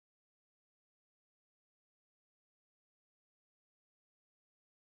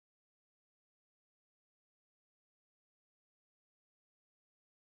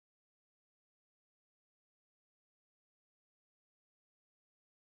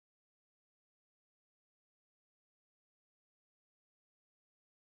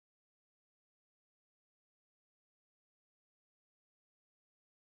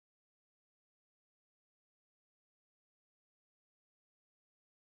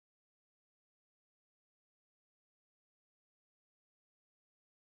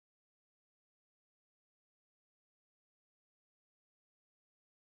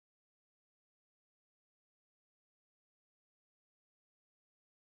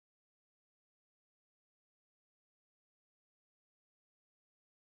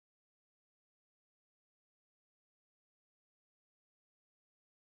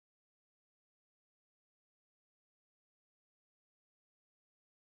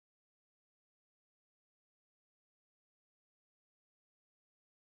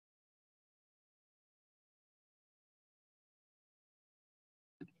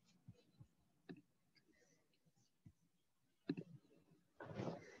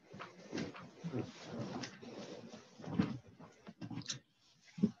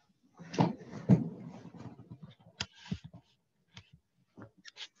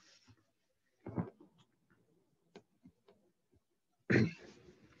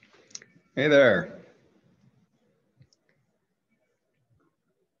Hey there.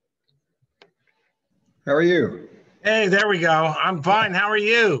 How are you? Hey, there we go. I'm fine. How are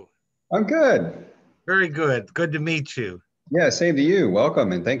you? I'm good. Very good. Good to meet you. Yeah, same to you.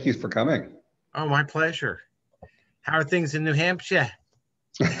 Welcome and thank you for coming. Oh, my pleasure. How are things in New Hampshire?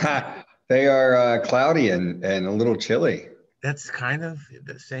 They are cloudy and a little chilly. That's kind of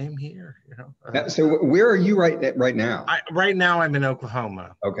the same here, So where are you right now? Right now, I'm in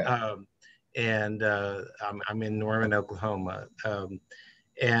Oklahoma, Okay. and I'm in Norman, Oklahoma,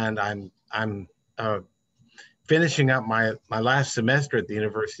 and I'm finishing up my last semester at the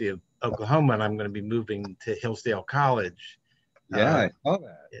University of Oklahoma, and I'm going to be moving to Hillsdale College. Yeah, I saw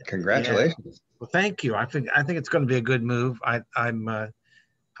that. Yeah. Congratulations. Well, thank you. I think it's going to be a good move. I'm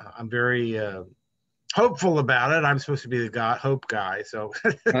very hopeful about it. I'm supposed to be the hope guy, so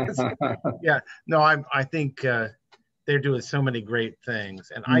yeah. No, I think they're doing so many great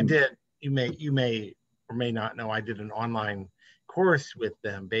things, and I did. You may or may not know, I did an online course with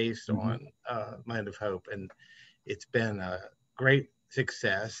them based on Land of Hope, and it's been a great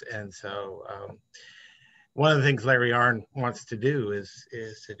success. And so one of the things Larry Arnn wants to do is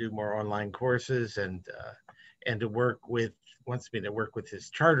to do more online courses and to wants me to work with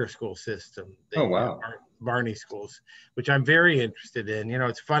his charter school system, Oh, the wow. Barney schools, which I'm very interested in.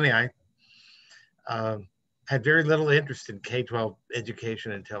 It's funny, I had very little interest in K-12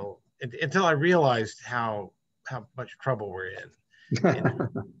 education until I realized how much trouble we're in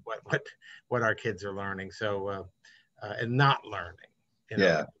what our kids are learning. So and not learning.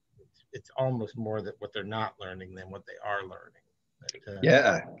 Yeah. It's almost more that what they're not learning than what they are learning. But,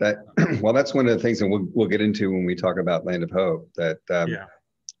 Yeah, well, that's one of the things that we'll get into when we talk about Land of Hope. That there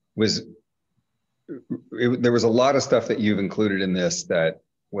was a lot of stuff that you've included in this that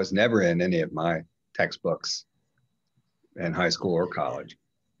was never in any of my textbooks in high school or college.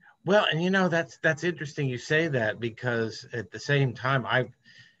 Well, and that's interesting you say that, because at the same time,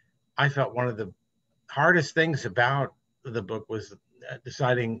 I felt one of the hardest things about the book was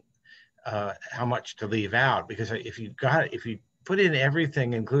deciding how much to leave out, because if you put in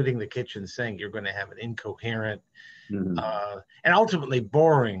everything, including the kitchen sink, you're going to have an incoherent and ultimately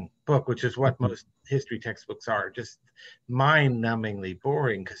boring book, which is what most history textbooks are, just mind-numbingly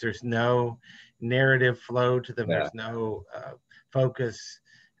boring, because there's no narrative flow to them. There's no focus.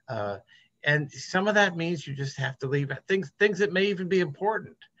 And some of that means you just have to leave out things that may even be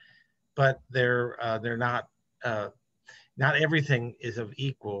important, but they're not. Not everything is of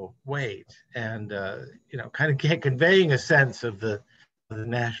equal weight, and kind of conveying a sense of the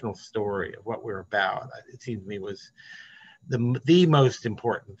national story of what we're about. It seemed to me was the most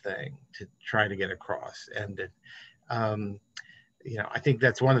important thing to try to get across, and I think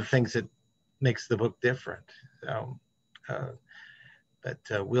that's one of the things that makes the book different. So, but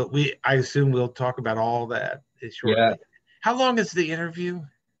I assume we'll talk about all that shortly. Yeah. How long is the interview?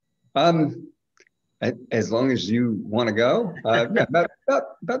 As long as you want to go. Yeah,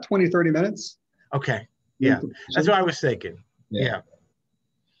 about 20, 30 minutes. Okay. Yeah. That's what I was thinking. Yeah.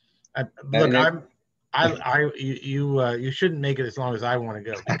 Look, you shouldn't make it as long as I want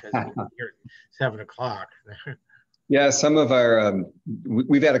to go, because we're here at 7:00. Yeah. Some of our,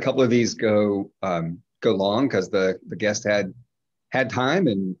 we've had a couple of these go long because the guest had time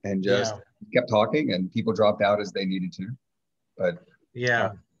and just kept talking, and people dropped out as they needed to. But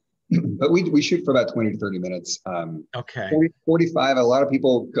yeah. But we shoot for about 20 to 30 minutes. Okay. 45. A lot of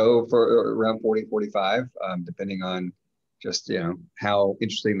people go for around 40, 45, depending on just, how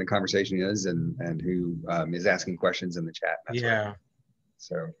interesting the conversation is and who is asking questions in the chat. Yeah.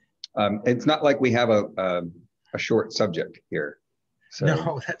 So it's not like we have a short subject here. So.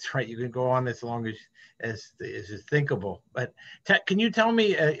 No, that's right. You can go on as long as is thinkable. But can you tell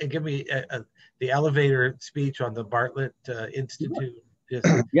me, give me the elevator speech on the Bartlett Institute?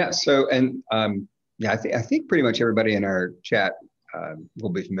 Yeah. So, and I think pretty much everybody in our chat will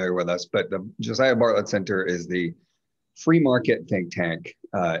be familiar with us, but the Josiah Bartlett Center is the free market think tank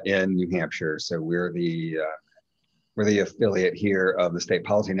in New Hampshire. So we're the affiliate here of the State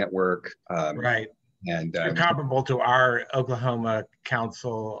Policy Network. Right. And comparable to our Oklahoma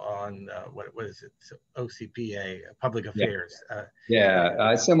Council on what is it? So OCPA, Public Affairs.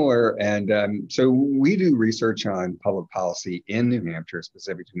 Similar. And so we do research on public policy in New Hampshire,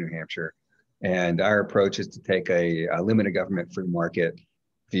 specific to New Hampshire. And our approach is to take a limited government free market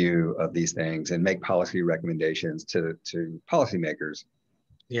view of these things and make policy recommendations to policymakers.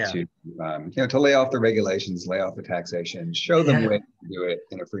 Yeah. To lay off the regulations, lay off the taxation, show them ways to do it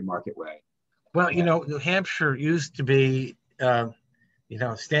in a free market way. Well, New Hampshire used to be,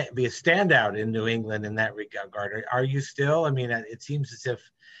 be a standout in New England in that regard. Are you still? I mean, it seems as if,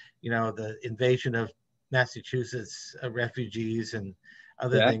 the invasion of Massachusetts refugees and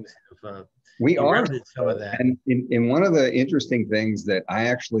other things have we are. eroded some of that. And in one of the interesting things that I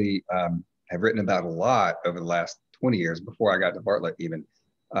actually have written about a lot over the last 20 years, before I got to Bartlett even,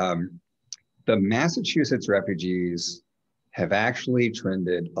 the Massachusetts refugees have actually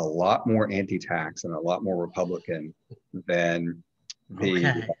trended a lot more anti-tax and a lot more Republican than many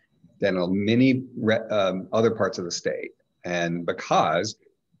other parts of the state. And because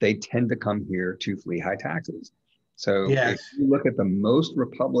they tend to come here to flee high taxes. So if you look at the most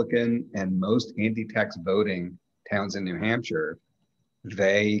Republican and most anti-tax voting towns in New Hampshire,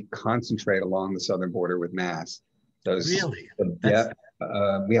 they concentrate along the southern border with Mass. Really?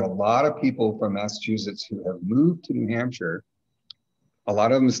 We have a lot of people from Massachusetts who have moved to New Hampshire. A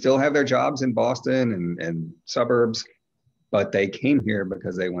lot of them still have their jobs in Boston and suburbs, but they came here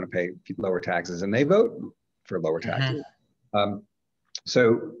because they want to pay lower taxes and they vote for lower taxes.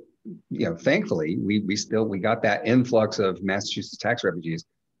 So, thankfully, we got that influx of Massachusetts tax refugees.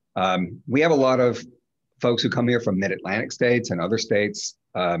 We have a lot of folks who come here from mid-Atlantic states and other states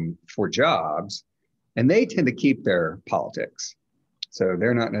for jobs, and they tend to keep their politics. So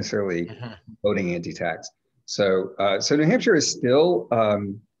they're not necessarily voting anti-tax. So New Hampshire is still,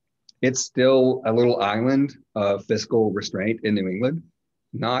 it's still a little island of fiscal restraint in New England,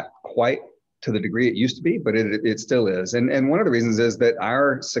 not quite to the degree it used to be, but it still is. And one of the reasons is that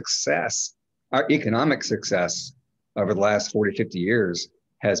our economic success over the last 40, 50 years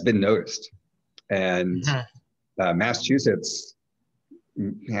has been noticed. And Massachusetts,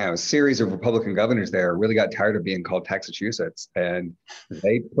 a series of Republican governors there really got tired of being called Taxachusetts, and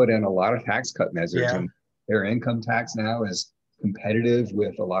they put in a lot of tax cut measures, and their income tax now is competitive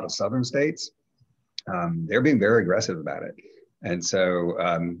with a lot of southern states. They're being very aggressive about it. And so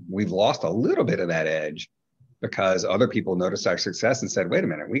we've lost a little bit of that edge because other people noticed our success and said, wait a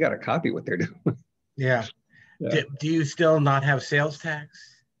minute, we got to copy what they're doing. Yeah. Do you still not have sales tax?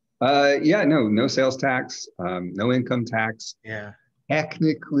 No sales tax, no income tax. Yeah.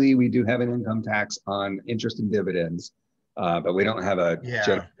 Technically, we do have an income tax on interest and dividends, but we don't have a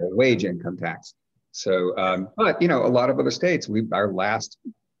general wage income tax. So, but a lot of other states, our last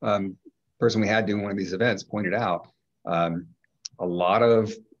person we had doing one of these events pointed out, a lot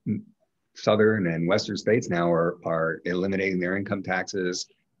of southern and western states now are eliminating their income taxes,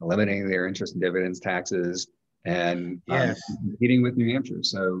 eliminating their interest and dividends taxes, and competing with New Hampshire.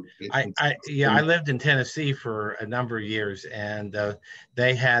 So I lived in Tennessee for a number of years, and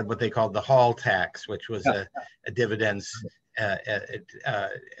they had what they called the Hall tax, which was a dividends, and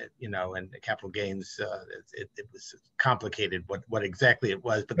capital gains. It was complicated what exactly it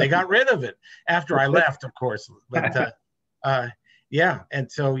was, but they got rid of it after I left, of course. But and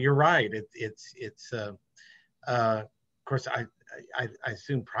so you're right. It's of course I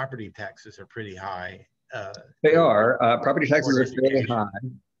assume property taxes are pretty high. They are. Property taxes are fairly high,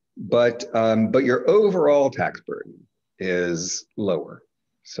 but your overall tax burden is lower.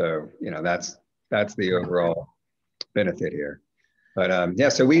 So that's the overall benefit here. But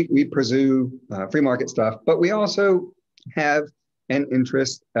so we pursue free market stuff, but we also have an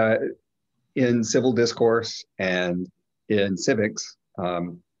interest in civil discourse and in civics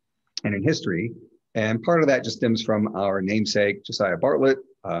and in history. And part of that just stems from our namesake, Josiah Bartlett,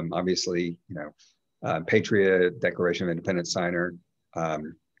 obviously, Patriot, Declaration of Independence signer,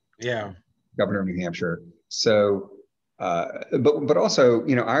 Governor of New Hampshire. So, but also,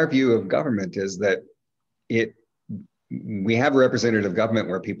 our view of government is that we have a representative government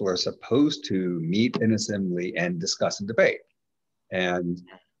where people are supposed to meet in assembly and discuss and debate. And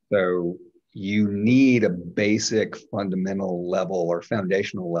so you need a basic fundamental level or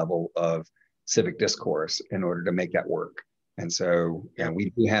foundational level of civic discourse in order to make that work. And so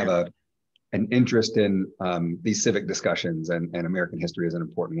we do have an interest in these civic discussions, and American history is an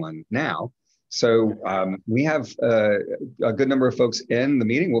important one now. So we have a good number of folks in the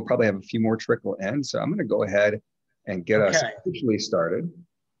meeting. We'll probably have a few more trickle in. So I'm going to go ahead and get us officially started.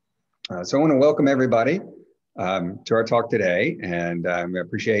 So I want to welcome everybody to our talk today, and we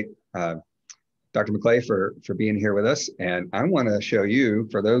appreciate Dr. McClay for being here with us. And I want to show you,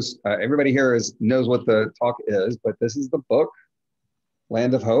 for those, everybody here knows what the talk is, but this is the book,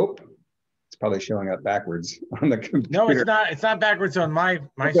 Land of Hope. It's probably showing up backwards on the computer. No, it's not. It's not backwards on my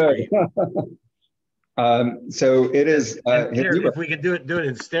screen. So it is. Here, if we can do it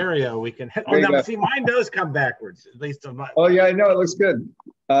in stereo, we can. Oh, now see, mine does come backwards, at least on my. Oh yeah, I know, it looks good.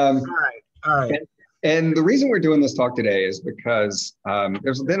 All right. And the reason we're doing this talk today is because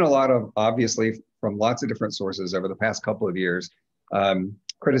there's been a lot of, obviously, from lots of different sources over the past couple of years,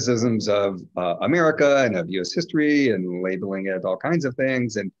 criticisms of America and of U.S. history and labeling it all kinds of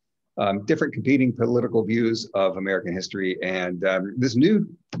things, and different competing political views of American history. And this new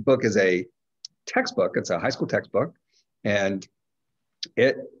book is a textbook. It's a high school textbook, and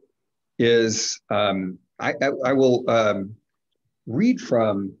it is. I will read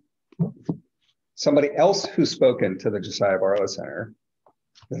from somebody else who's spoken to the Josiah Bartlett Center.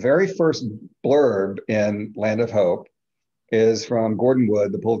 The very first blurb in Land of Hope is from Gordon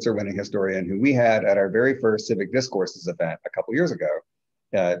Wood, the Pulitzer-winning historian, who we had at our very first Civic Discourses event a couple years ago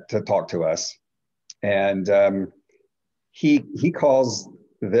to talk to us. And he calls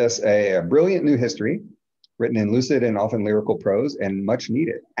this a brilliant new history, written in lucid and often lyrical prose, and much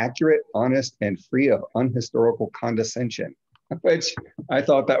needed, accurate, honest, and free of unhistorical condescension, which I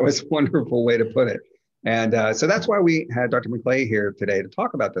thought that was a wonderful way to put it. And so that's why we had Dr. McClay here today to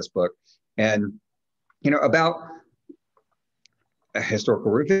talk about this book and, about historical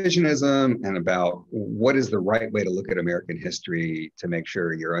revisionism and about what is the right way to look at American history to make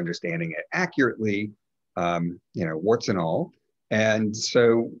sure you're understanding it accurately, warts and all. And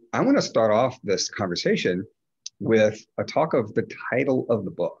so I want to start off this conversation with a talk of the title of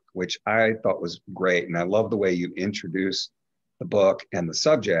the book, which I thought was great. And I love the way you introduce the book and the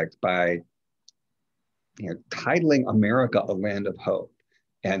subject by titling America a Land of Hope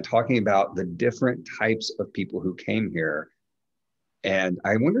and talking about the different types of people who came here. And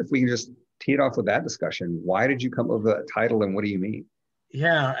I wonder if we can just tee it off with that discussion. Why did you come up with that title, and what do you mean?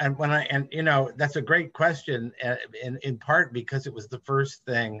 Yeah, and that's a great question, in part because it was the first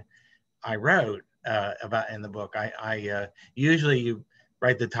thing I wrote about in the book. I usually you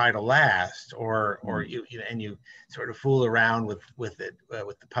write the title last, or you sort of fool around with it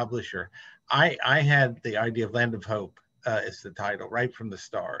with the publisher. I had the idea of Land of Hope as the title right from the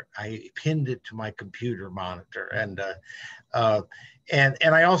start. I pinned it to my computer monitor, and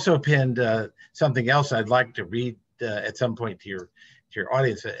I also pinned something else I'd like to read at some point to your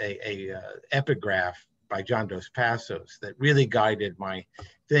audience, a epigraph by John Dos Passos that really guided my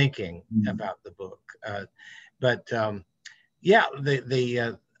thinking about the book.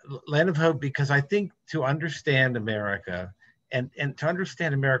 The Land of Hope, because I think to understand America and to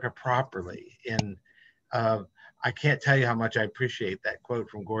understand America properly, I can't tell you how much I appreciate that quote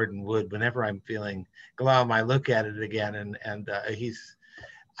from Gordon Wood whenever I'm feeling glum. I look at it again, and I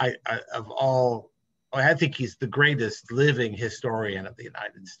think he's the greatest living historian of the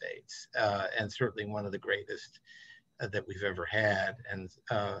United States, and certainly one of the greatest that we've ever had. And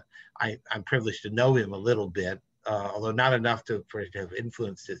I'm privileged to know him a little bit, although not enough for it to have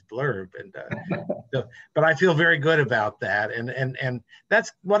influenced his blurb. And but I feel very good about that. And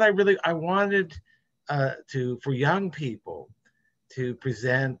that's what I wanted for young people to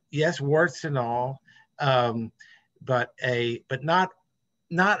present. Yes, warts and all, but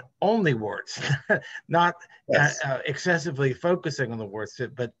not only warts, not yes. Excessively focusing on the warts,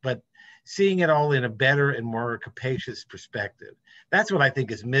 but seeing it all in a better and more capacious perspective. That's what I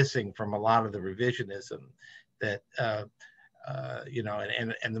think is missing from a lot of the revisionism that,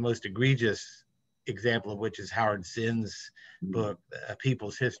 and the most egregious example of which is Howard Zinn's book, A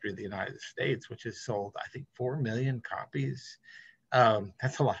People's History of the United States, which has sold, I think, 4 million copies.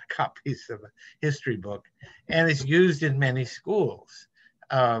 That's a lot of copies of a history book, and it's used in many schools.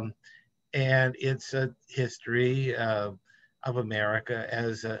 And it's a history of America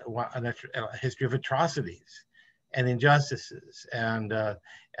as a history of atrocities and injustices, and a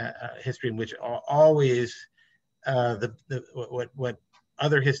history in which always what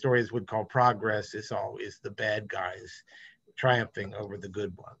other historians would call progress is always the bad guys triumphing over the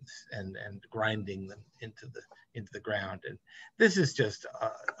good ones and grinding them into the ground. And this is just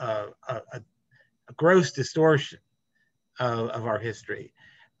a gross distortion of our history,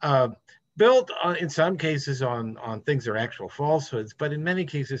 built in some cases on things that are actual falsehoods, but in many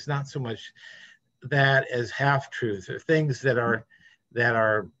cases not so much that as half-truths or things that are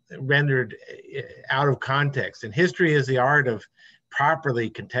rendered out of context. And history is the art of properly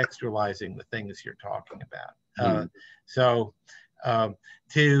contextualizing the things you're talking about.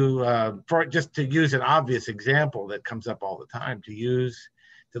 For just to use an obvious example that comes up all the time, to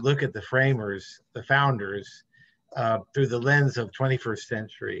look at the framers, the founders, through the lens of 21st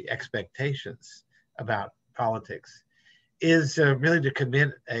century expectations about politics is really to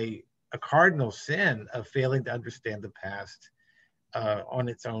commit a cardinal sin of failing to understand the past on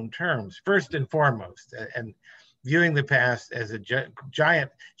its own terms, first and foremost, and viewing the past as a giant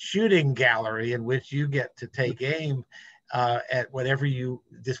shooting gallery in which you get to take aim at whatever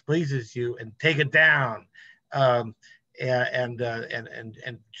displeases you and take it down and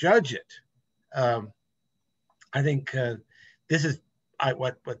judge it. I think this is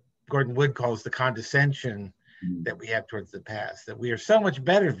what Gordon Wood calls the condescension Mm. that we have towards the past, that we are so much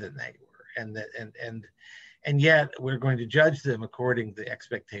better than they were, and yet we're going to judge them according to the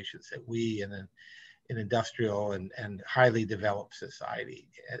expectations that we in an industrial and highly developed society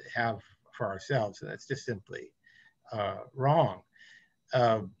have for ourselves, and that's just simply wrong.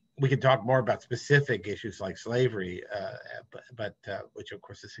 We can talk more about specific issues like slavery, but which of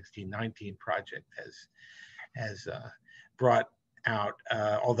course the 1619 Project has brought out,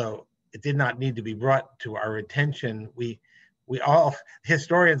 although it did not need to be brought to our attention. We all,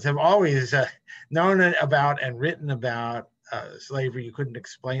 historians have always known about and written about slavery. You couldn't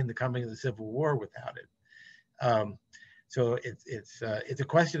explain the coming of the Civil War without it. So it's a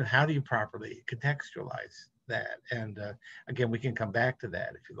question of how do you properly contextualize that, and again, we can come back to that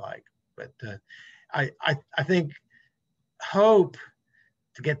if you like. But I think hope,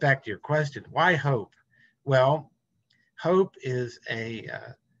 to get back to your question, why hope? Well, hope is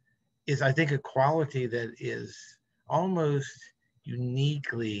I think a quality that is almost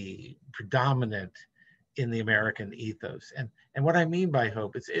uniquely predominant in the American ethos. And what I mean by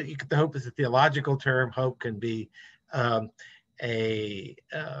hope is, the hope is a theological term. Hope can be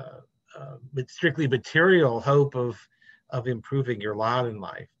strictly material hope of improving your lot in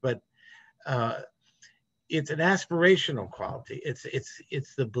life, but it's an aspirational quality.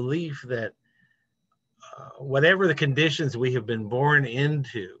 It's the belief that whatever the conditions we have been born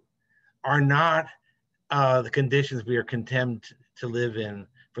into are not the conditions we are condemned to live in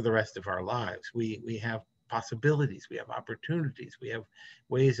for the rest of our lives. We have possibilities, we have opportunities, we have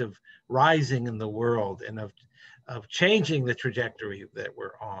ways of rising in the world and of changing the trajectory that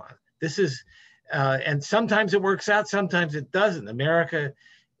we're on. This is, and sometimes it works out, sometimes it doesn't. America,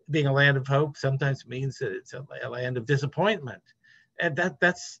 being a land of hope, sometimes means that it's a land of disappointment. And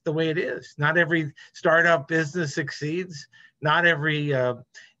that's the way it is. Not every startup business succeeds. Not every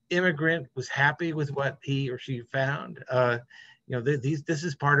immigrant was happy with what he or she found. This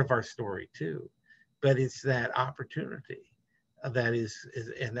is part of our story too. But it's that opportunity that is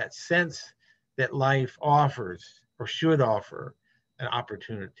and that sense that life offers or should offer an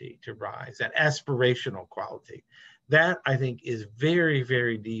opportunity to rise, that aspirational quality. That, I think, is very,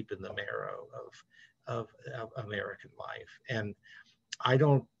 very deep in the marrow of American life. And I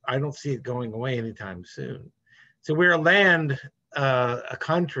don't see it going away anytime soon. So we're a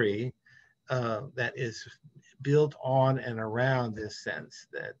country that is built on and around this sense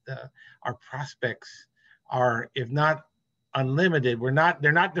that our prospects are, if not unlimited,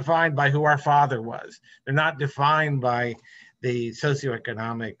 they're not defined by who our father was. They're not defined by the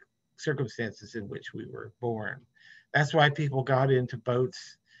socioeconomic circumstances in which we were born. That's why people got into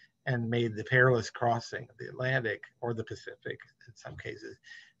boats and made the perilous crossing of the Atlantic or the Pacific in some cases,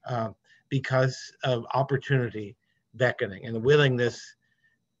 because of opportunity beckoning and the willingness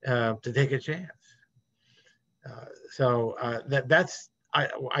to take a chance.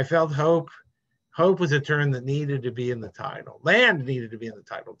 I felt hope. Hope was a term that needed to be in the title. Land needed to be in the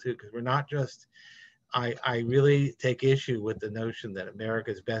title too, because we're not just, I really take issue with the notion that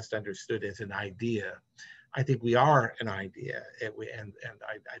America is best understood as an idea. I think we are an idea, and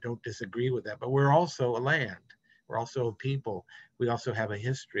I don't disagree with that, but we're also a land. We're also a people. We also have a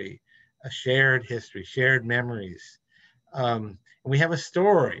history, shared memories. And we have a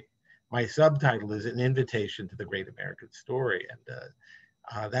story. My subtitle is An Invitation to the Great American Story. And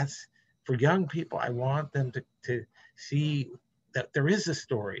that's, for young people, I want them to see that there is a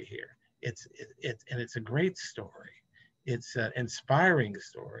story here. It's a great story. It's an inspiring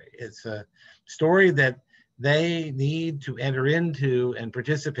story. It's a story that they need to enter into and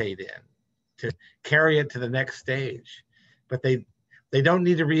participate in to carry it to the next stage. But they don't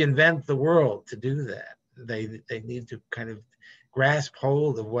need to reinvent the world to do that. They need to kind of grasp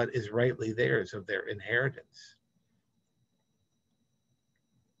hold of what is rightly theirs, of their inheritance.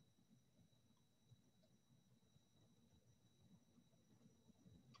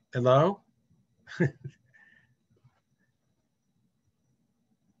 Hello?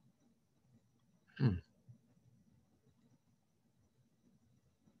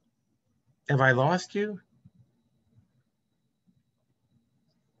 Have I lost you?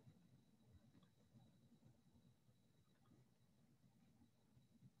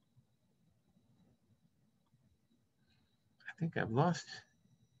 I think I've lost.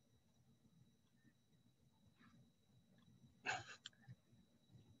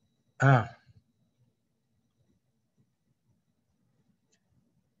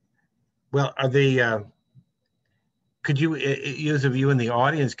 Well, could you, those of you in the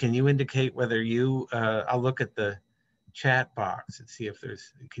audience, can you indicate whether I'll look at the chat box and see if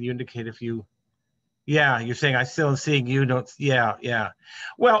can you indicate if you Yeah, you're saying I still am seeing you. Don't. Yeah, yeah.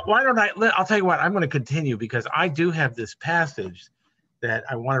 Well, why don't I'll tell you what. I'm going to continue because I do have this passage that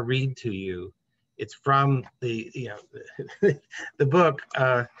I want to read to you. It's from the book,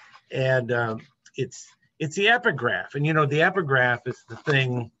 and it's the epigraph. And the epigraph is the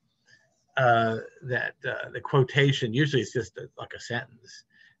thing that the quotation. Usually, it's just like a sentence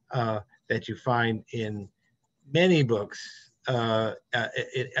that you find in many books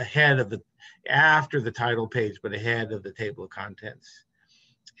ahead of after the title page, but ahead of the table of contents.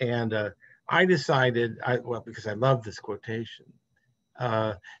 And I decided, because I love this quotation,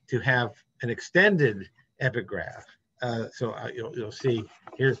 to have an extended epigraph. So you'll see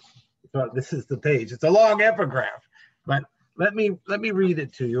here. This is the page. It's a long epigraph, but let me read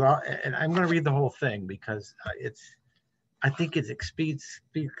it to you. And I'm going to read the whole thing because I think it speaks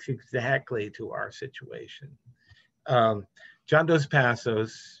exactly to our situation. John Dos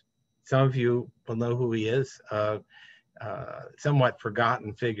Passos, some of you will know who he is, somewhat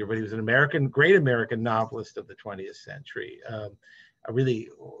forgotten figure, but he was an great American novelist of the 20th century, a really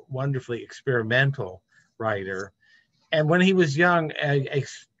wonderfully experimental writer. And when he was young, a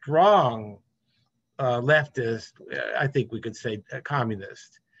strong leftist, I think we could say a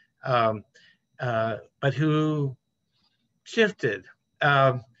communist, but who shifted.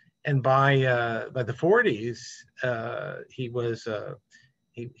 And by the 40s, he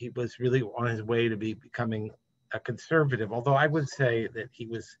was really on his way to becoming a conservative. Although I would say that he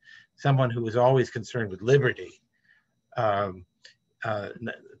was someone who was always concerned with liberty,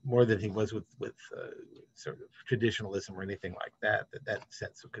 more than he was with sort of traditionalism or anything like that. That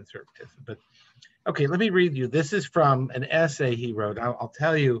sense of conservatism. But okay, let me read you. This is from an essay he wrote. I'll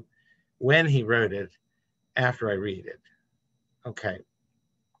tell you when he wrote it after I read it. Okay.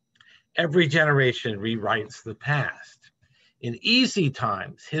 Every generation rewrites the past. In easy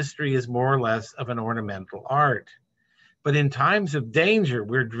times, history is more or less of an ornamental art. But in times of danger,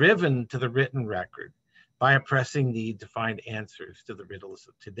 we're driven to the written record by a pressing need to find answers to the riddles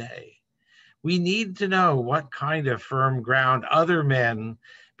of today. We need to know what kind of firm ground other men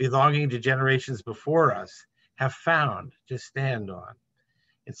belonging to generations before us have found to stand on.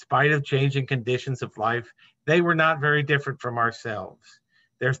 In spite of changing conditions of life, they were not very different from ourselves.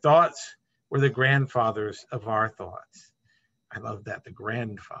 Their thoughts were the grandfathers of our thoughts. I love that, the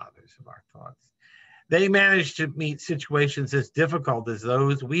grandfathers of our thoughts. They managed to meet situations as difficult as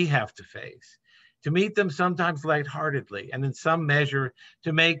those we have to face, to meet them sometimes lightheartedly, and in some measure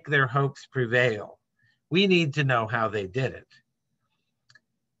to make their hopes prevail. We need to know how they did it.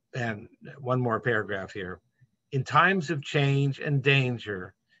 And one more paragraph here. In times of change and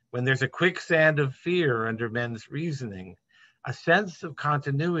danger, when there's a quicksand of fear under men's reasoning, a sense of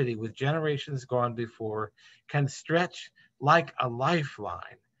continuity with generations gone before can stretch like a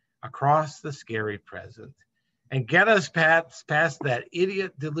lifeline across the scary present and get us past that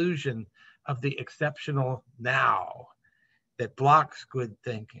idiot delusion of the exceptional now that blocks good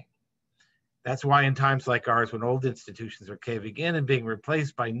thinking. That's why in times like ours, when old institutions are caving in and being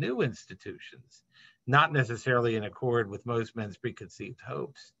replaced by new institutions, not necessarily in accord with most men's preconceived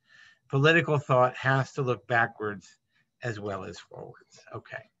hopes, political thought has to look backwards as well as forwards.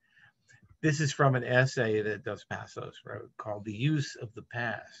 Okay. This is from an essay that Dos Passos wrote called The Use of the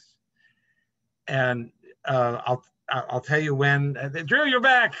Past. And I'll tell you when. Drew, you're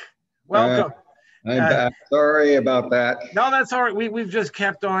back. Welcome. I'm back. Sorry about that. No, that's all right. We've just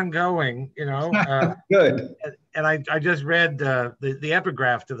kept on going, Good. And I just read the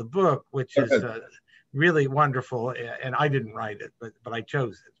epigraph to the book, which is really wonderful. And I didn't write it, but I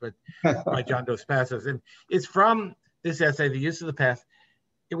chose it. But by John Dos Passos, and it's from this essay, The Use of the Past.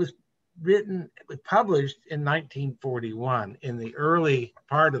 It was published in 1941, in the early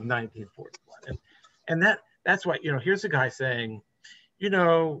part of 1941, and that's why here's a guy saying,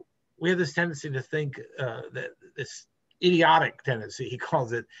 we have this tendency to think that this idiotic tendency, he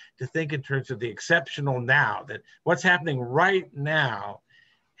calls it, to think in terms of the exceptional now, that what's happening right now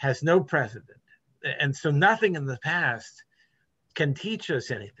has no precedent, and so nothing in the past can teach us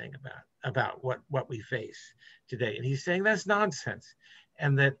anything about what we face today. And he's saying that's nonsense,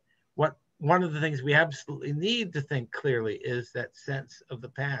 and that one of the things we absolutely need to think clearly is that sense of the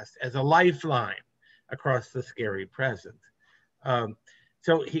past as a lifeline across the scary present.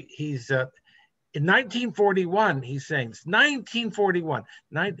 So he's in 1941, he's saying, it's 1941,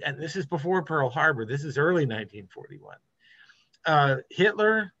 and this is before Pearl Harbor, this is early 1941.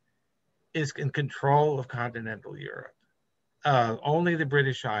 Hitler is in control of continental Europe. Only the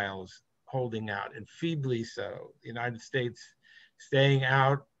British Isles holding out, and feebly so. The United States staying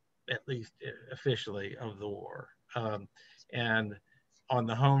out, at least officially, of the war. And on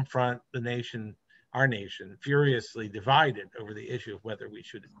the home front, the nation our nation furiously divided over the issue of whether we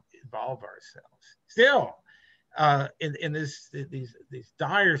should involve ourselves. Still, these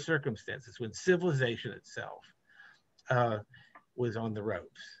dire circumstances when civilization itself was on the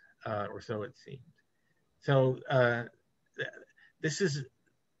ropes, or so it seemed. So this is,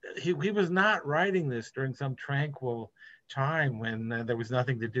 he was not writing this during some tranquil time when there was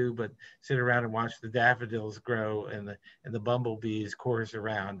nothing to do but sit around and watch the daffodils grow and the bumblebees chorus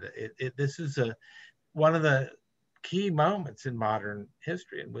around. This is one of the key moments in modern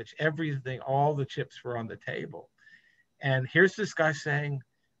history in which everything, all the chips were on the table. And here's this guy saying,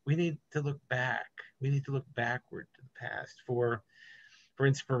 we need to look back. We need to look backward to the past for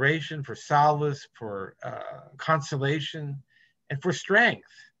inspiration, for solace, for consolation, and for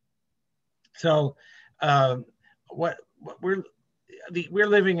strength. So what we're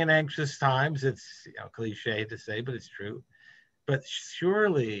living in anxious times. It's cliche to say, but it's true. But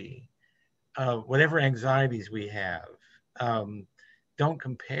surely whatever anxieties we have don't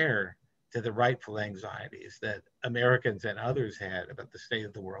compare to the rightful anxieties that Americans and others had about the state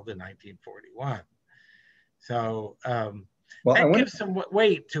of the world in 1941. So well, that gives some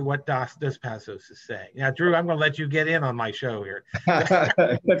weight to what Dos Passos is saying. Now, Drew, I'm going to let you get in on my show here.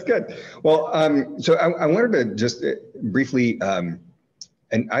 That's good. Well, so I wanted to just briefly, and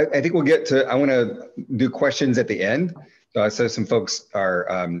I think we'll get to, I want to do questions at the end. So some folks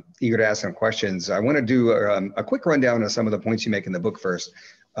are eager to ask some questions. I want to do a quick rundown of some of the points you make in the book first.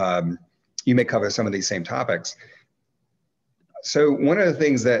 You may cover some of these same topics. So one of the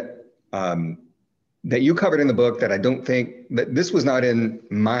things that that you covered in the book that I don't think that this was not in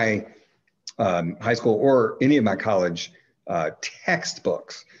my high school or any of my college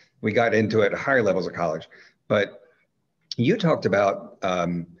textbooks. We got into it at higher levels of college, but you talked about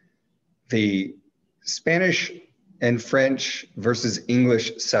the Spanish and French versus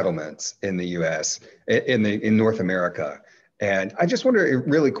English settlements in the U.S. in North America, and I just wonder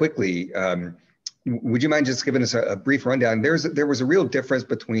really quickly. Would you mind just giving us a brief rundown? There was a real difference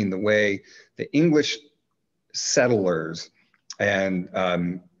between the way the English settlers and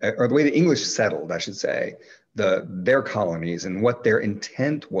or the way the English settled, I should say, their colonies and what their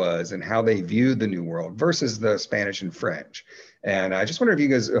intent was and how they viewed the New World versus the Spanish and French. And I just wonder if you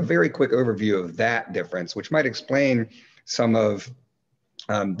guys, a very quick overview of that difference, which might explain some of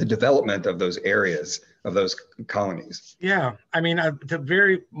the development of those areas, of those colonies. Yeah, I mean, to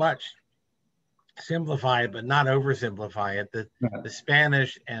very much simplify it, but not oversimplify it, the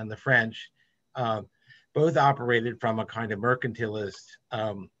Spanish and the French both operated from a kind of mercantilist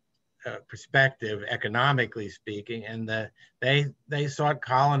perspective, economically speaking, and they sought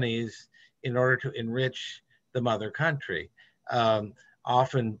colonies in order to enrich the mother country,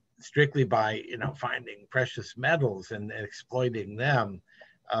 often strictly by finding precious metals and exploiting them,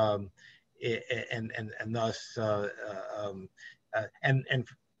 and thus and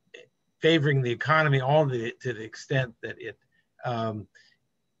favoring the economy only to the extent that it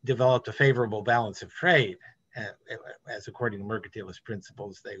developed a favorable balance of trade, as according to mercantilist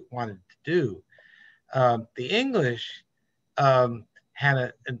principles they wanted to do. The English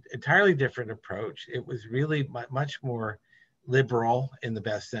had an entirely different approach. It was really much more liberal in the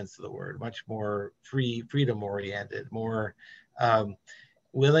best sense of the word, much more freedom oriented, more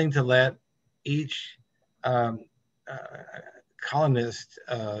willing to let each colonists,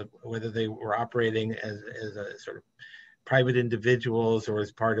 whether they were operating as a sort of private individuals or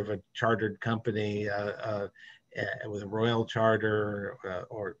as part of a chartered company with a royal charter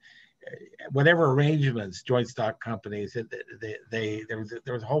or whatever arrangements, joint stock companies, there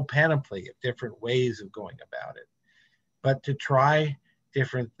was a whole panoply of different ways of going about it. But to try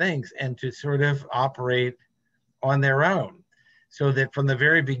different things and to sort of operate on their own. So that from the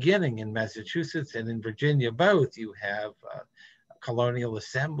very beginning in Massachusetts and in Virginia both, you have colonial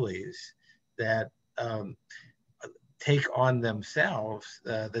assemblies that take on themselves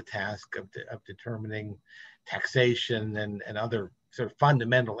the task of determining taxation and other sort of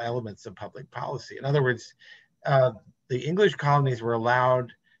fundamental elements of public policy. In other words, the English colonies were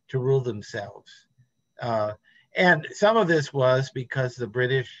allowed to rule themselves. And some of this was because the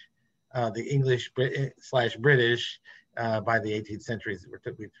British, the English / British, by the 18th century, we're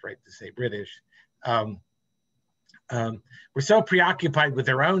right to say British, were so preoccupied with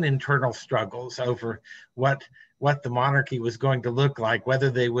their own internal struggles over what the monarchy was going to look like, whether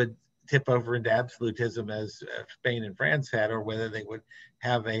they would tip over into absolutism as Spain and France had, or whether they would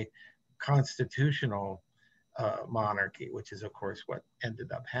have a constitutional monarchy, which is, of course, what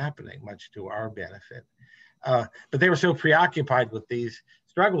ended up happening, much to our benefit. But they were so preoccupied with these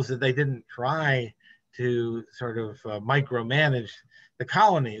struggles that they didn't try to sort of micromanage the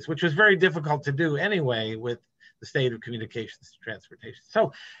colonies, which was very difficult to do anyway with the state of communications and transportation.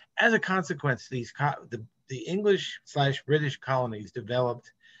 So as a consequence, the English/British colonies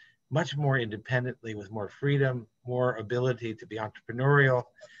developed much more independently with more freedom, more ability to be entrepreneurial,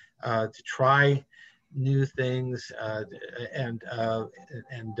 to try new things, and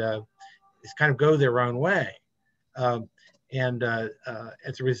just kind of go their own way. And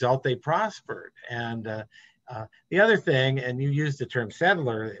as a result, they prospered. And the other thing, and you used the term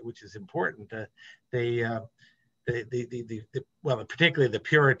settler, which is important, well, particularly the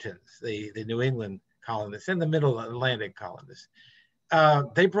Puritans, the New England colonists and the Middle Atlantic colonists,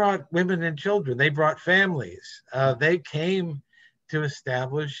 they brought women and children. They brought families. They came to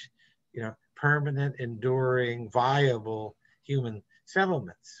establish, permanent, enduring, viable human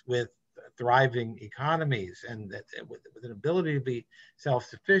settlements with thriving economies and with an ability to be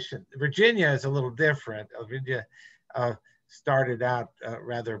self-sufficient. Virginia is a little different. Virginia started out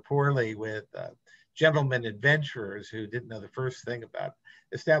rather poorly with gentlemen adventurers who didn't know the first thing about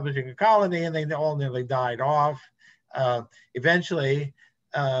establishing a colony, and they all nearly died off. Eventually,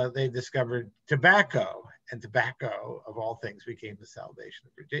 they discovered tobacco, and tobacco, of all things, became the salvation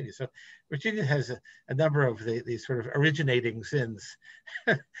of Virginia. So Virginia has a number of these sort of originating sins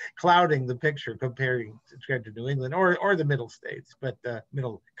clouding the picture compared to New England or the Middle States, but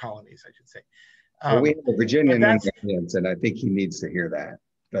middle colonies, I should say. Well, we have a Virginian in the audience, and I think he needs to hear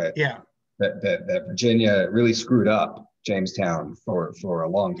that. That Virginia really screwed up Jamestown for a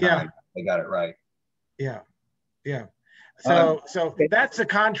long time. Yeah. They got it right. Yeah. So that's a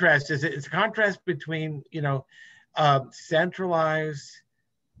contrast. It's a contrast between, centralized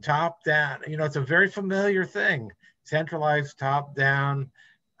top down, it's a very familiar thing, centralized top down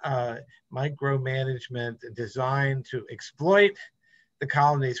micromanagement designed to exploit the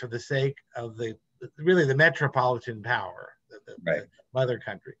colonies for the sake of the metropolitan power, the mother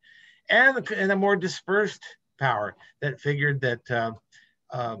country, and a more dispersed power that figured that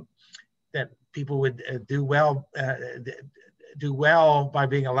that people would do well by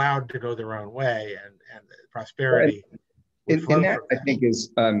being allowed to go their own way, and prosperity. And that, I think, is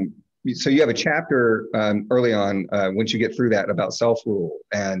so you have a chapter early on once you get through that about self-rule,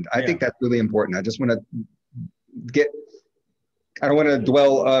 and I think that's really important. I just want to I don't want to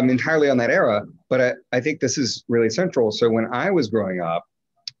dwell entirely on that era, but I think this is really central. So when I was growing up,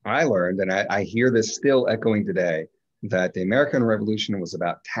 I learned, and I hear this still echoing today, that the American Revolution was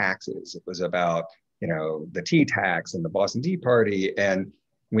about taxes. It was about, the tea tax and the Boston Tea Party. And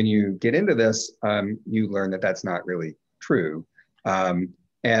when you get into this, you learn that that's not really true.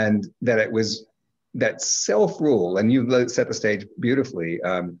 And that it was that self-rule, and you set the stage beautifully.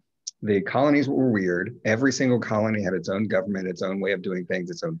 The colonies were weird. Every single colony had its own government, its own way of doing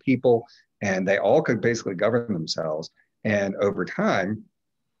things, its own people, and they all could basically govern themselves. And over time,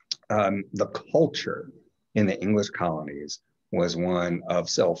 the culture in the English colonies was one of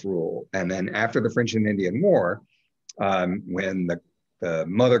self-rule. And then after the French and Indian War, when the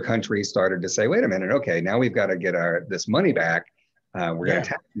mother country started to say, wait a minute, okay, now we've got to get this money back. We're going to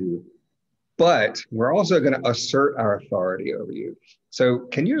tax you, but we're also going to assert our authority over you. So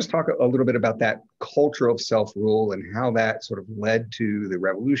can you just talk a little bit about that culture of self-rule and how that sort of led to the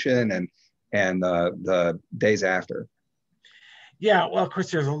revolution and the days after? Yeah, well, of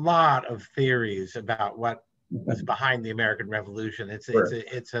course, there's a lot of theories about what was behind the American Revolution. It's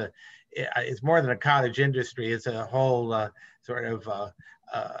more than a cottage industry. It's a whole sort of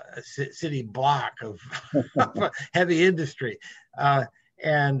city block of heavy industry,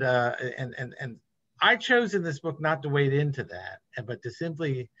 and I chose in this book not to wade into that, but to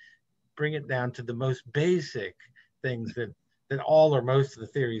simply bring it down to the most basic things that all or most of the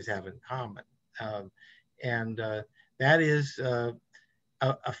theories have in common, and that is a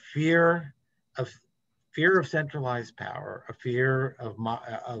fear of centralized power, a fear of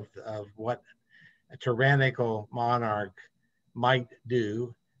what a tyrannical monarch might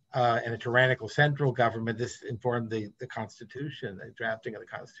do, and a tyrannical central government. This informed the Constitution, the drafting of the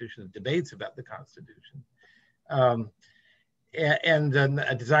Constitution, the debates about the Constitution, and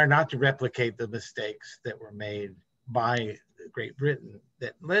a desire not to replicate the mistakes that were made by Great Britain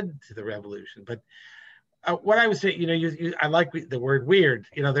that led to the revolution. But what I would say, I like the word weird.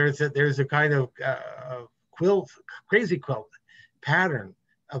 There's a kind of crazy quilt pattern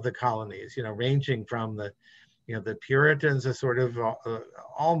of the colonies. Ranging from the Puritans, a sort of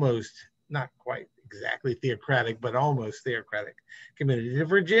almost not quite exactly theocratic, but almost theocratic community. To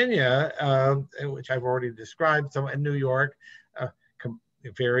Virginia, which I've already described, so in New York,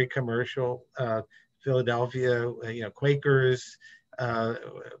 very commercial. Philadelphia, Quakers,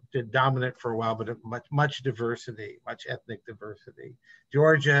 dominant for a while, but much diversity, much ethnic diversity.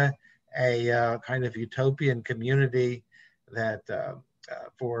 Georgia, a kind of utopian community that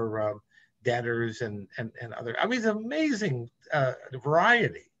for debtors and other. I mean, it's amazing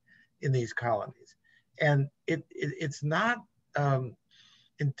variety in these colonies, and it's not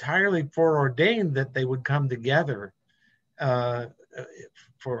entirely foreordained that they would come together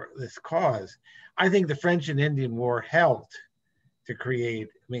for this cause. I think the French and Indian War helped to create.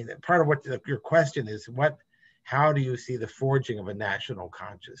 I mean, part of what your question is, how do you see the forging of a national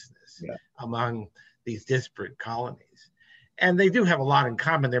consciousness among these disparate colonies? And they do have a lot in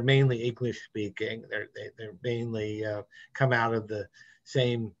common. They're mainly English speaking. They're mainly come out of the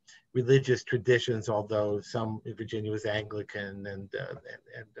same religious traditions, although some in Virginia was Anglican and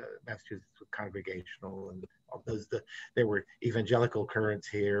Massachusetts was Congregational, and all those. There were evangelical currents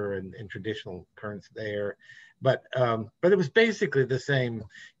here and traditional currents there, but it was basically the same,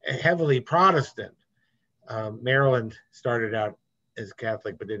 heavily Protestant. Maryland started out as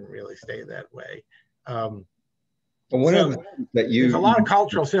Catholic, but didn't really stay that way. There's a lot of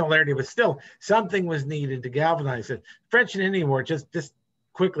cultural similarity, but still something was needed to galvanize it. French and Indian War, just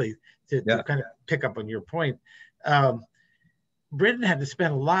quickly to kind of pick up on your point, Britain had to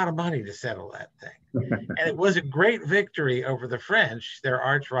spend a lot of money to settle that thing. And it was a great victory over the French, their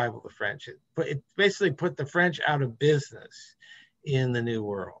arch rival, the French. It basically put the French out of business in the New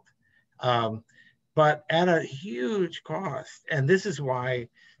World, but at a huge cost. And this is why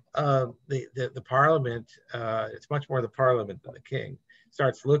the Parliament, it's much more the Parliament than the King,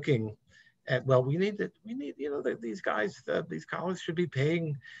 starts looking at, well, we need these guys, these colonies should be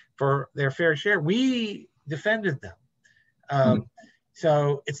paying for their fair share. We defended them.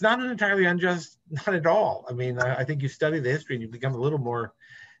 So it's not an entirely unjust, not at all. I mean, I think you study the history and you become a little more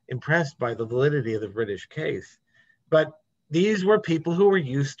impressed by the validity of the British case. But these were people who were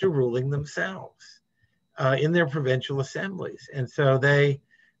used to ruling themselves in their provincial assemblies. And so that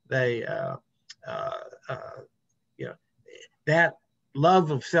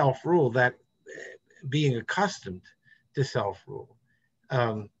love of self-rule, that being accustomed to self-rule,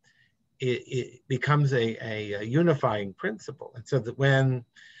 it becomes a unifying principle. And so that when,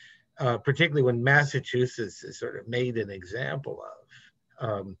 particularly when Massachusetts is sort of made an example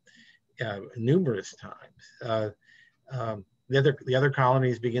of numerous times, the other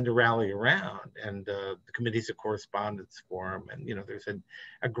colonies begin to rally around, and the committees of correspondence form, and there's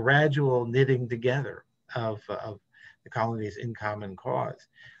a gradual knitting together of the colonies in common cause.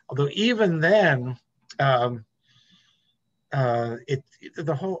 Although even then, all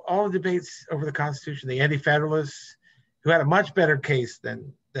the debates over the Constitution, the Anti-Federalists, who had a much better case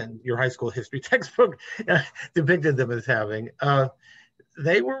than your high school history textbook depicted them as having,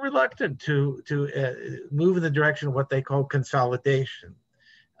 they were reluctant to move in the direction of what they call consolidation.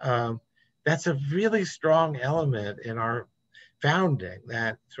 That's a really strong element in our founding,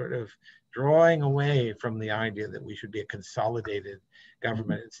 that sort of drawing away from the idea that we should be a consolidated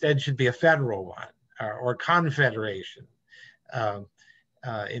government. Instead, should be a federal one or a confederation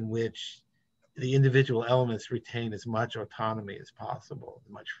in which the individual elements retain as much autonomy as possible,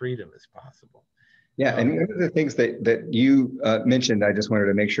 as much freedom as possible. Yeah, and one of the things that you mentioned, I just wanted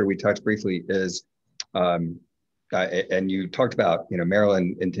to make sure we touch briefly is, and you talked about,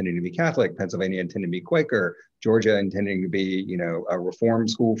 Maryland intending to be Catholic, Pennsylvania intending to be Quaker, Georgia intending to be, a reform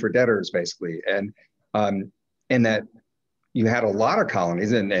school for debtors, basically, and that you had a lot of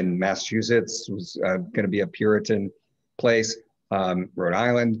colonies, and Massachusetts was going to be a Puritan place, Rhode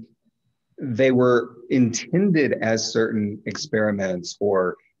Island. They were intended as certain experiments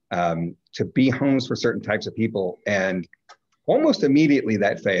or to be homes for certain types of people, and almost immediately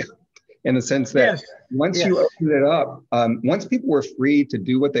that failed, in the sense that once you opened it up, once people were free to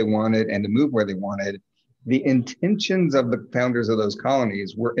do what they wanted and to move where they wanted, the intentions of the founders of those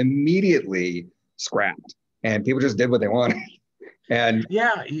colonies were immediately scrapped, and people just did what they wanted. And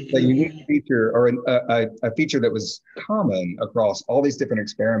the unique feature, or a feature that was common across all these different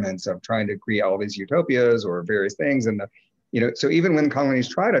experiments of trying to create all these utopias or various things, and so even when colonies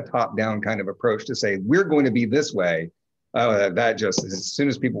tried a top-down kind of approach to say, we're going to be this way, that just, as soon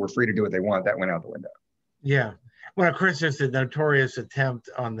as people were free to do what they want, that went out the window. Yeah. Well, of course, there's a notorious attempt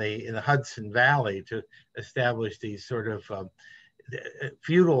in the Hudson Valley to establish these sort of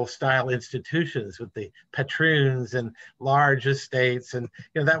feudal-style institutions with the patroons and large estates. And,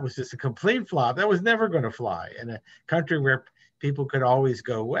 that was just a complete flop. That was never going to fly in a country where people could always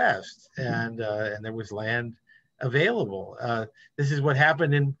go west, and there was land available. This is what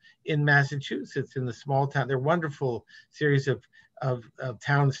happened in Massachusetts, in the small town. They're wonderful series of of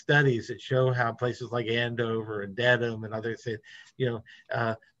town studies that show how places like Andover and Dedham and others say,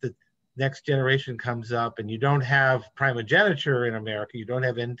 the next generation comes up and you don't have primogeniture in America, you don't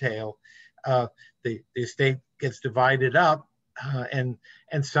have entail, the estate gets divided up, and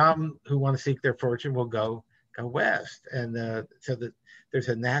some who want to seek their fortune will go west, and so that there's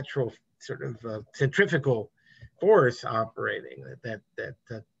a natural sort of centrifugal force operating that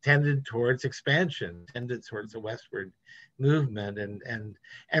tended towards expansion, tended towards the westward movement,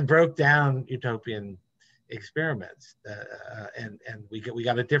 and broke down utopian experiments, and we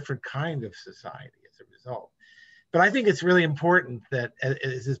got a different kind of society as a result. But I think it's really important that,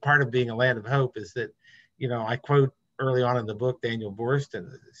 as is part of being a land of hope, is that, I quote early on in the book Daniel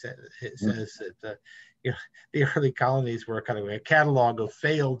Boorstin. It says that the early colonies were kind of a catalog of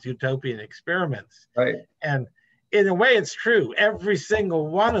failed utopian experiments. Right. And in a way, it's true. Every single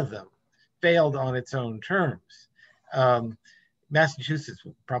one of them failed on its own terms. Massachusetts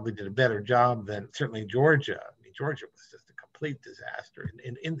probably did a better job than certainly Georgia. I mean, Georgia was just a complete disaster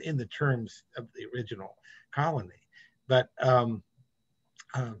in the terms of the original colony. But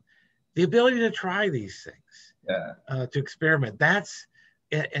the ability to try these things, to experiment,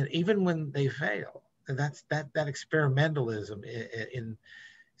 and even when they fail, that experimentalism in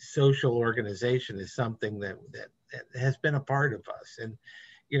social organization is something that has been a part of us, and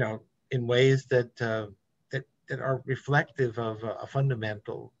in ways that are reflective of a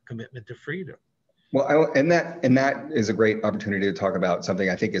fundamental commitment to freedom. Well, and that is a great opportunity to talk about something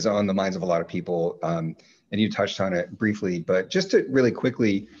I think is on the minds of a lot of people, and you touched on it briefly, but just to really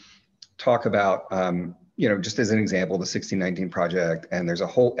quickly talk about, just as an example, the 1619 Project, and there's a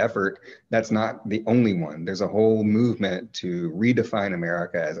whole effort, that's not the only one. There's a whole movement to redefine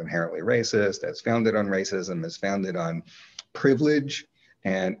America as inherently racist, that's founded on racism, is founded on privilege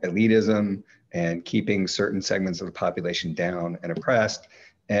and elitism and keeping certain segments of the population down and oppressed.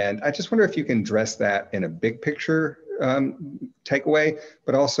 And I just wonder if you can address that in a big picture takeaway,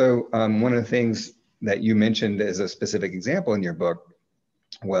 but also one of the things that you mentioned as a specific example in your book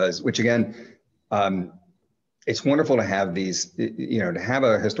was, which again, it's wonderful to have these, to have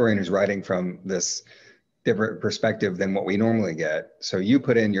a historian who's writing from this different perspective than what we normally get. So you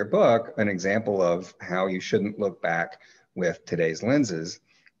put in your book an example of how you shouldn't look back with today's lenses,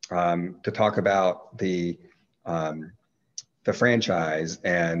 to talk about the franchise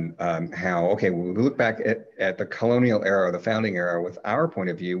and how, okay, when we look back at the colonial era, the founding era, with our point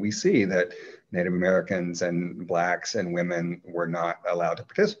of view, we see that Native Americans and Blacks and women were not allowed to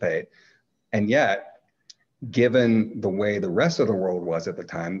participate. And yet, given the way the rest of the world was at the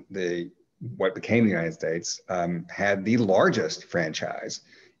time, what became the United States had the largest franchise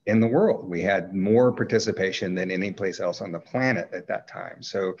in the world. We had more participation than any place else on the planet at that time.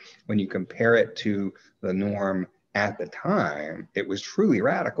 So when you compare it to the norm at the time, it was truly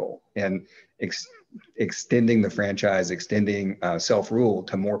radical and extending the franchise, extending self-rule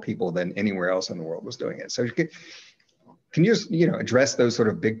to more people than anywhere else in the world was doing it. So can you just address those sort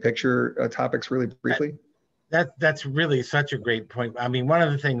of big picture topics really briefly? That's really such a great point. I mean, one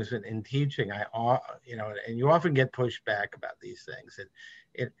of the things in teaching, and you often get pushback about these things, and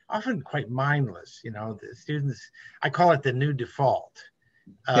it often quite mindless. The students, I call it the new default.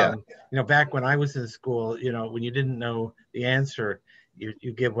 Back when I was in school, when you didn't know the answer,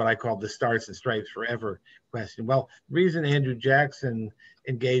 you give what I call the Stars and Stripes Forever question. Well, the reason Andrew Jackson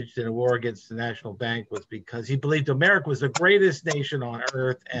engaged in a war against the National Bank was because he believed America was the greatest nation on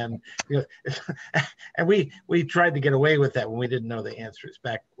earth, and and we tried to get away with that when we didn't know the answers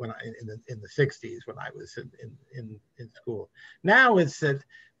back when in the 60s when I was in school. Now it's that,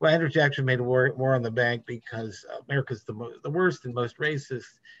 well, Andrew Jackson made a war on the bank because America's the worst and most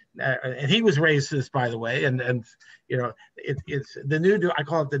racist, and he was racist, by the way. And it's the new. I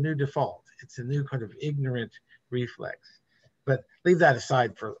call it the new default. It's a new kind of ignorant reflex. But leave that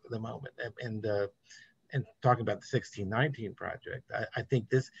aside for the moment, and talking about the 1619 Project. I think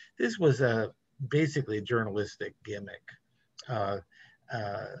this was basically a journalistic gimmick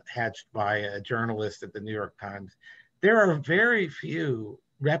hatched by a journalist at the New York Times. There are very few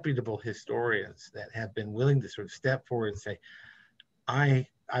reputable historians that have been willing to sort of step forward and say, I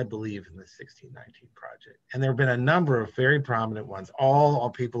believe in the 1619 Project. And there have been a number of very prominent ones, all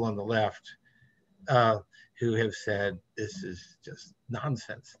people on the left, who have said, this is just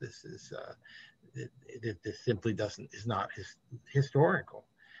nonsense. This is, this simply is not historical.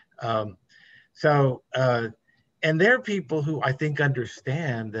 And there are people who I think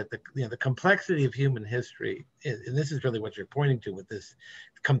understand that the complexity of human history, and this is really what you're pointing to with this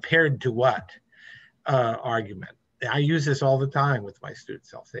compared to what argument. I use this all the time with my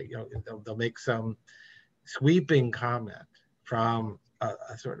students. I'll say, they'll make some sweeping comment from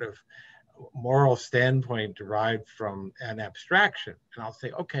a sort of moral standpoint derived from an abstraction. And I'll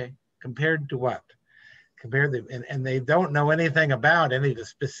say, okay, compared to what? Compared to, and they don't know anything about any of the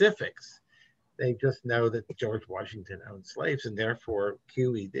specifics. They just know that George Washington owned slaves and therefore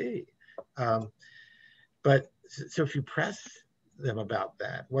QED. But so if you press them about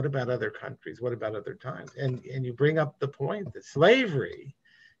that, what about other countries? What about other times? And you bring up the point that slavery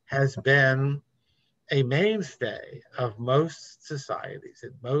has been a mainstay of most societies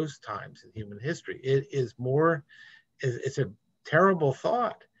at most times in human history. It is more, it's a terrible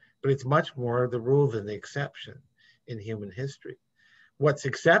thought, but it's much more the rule than the exception in human history. What's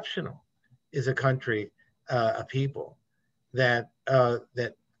exceptional is a country, a people that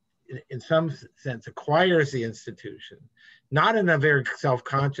in some sense acquires the institution, not in a very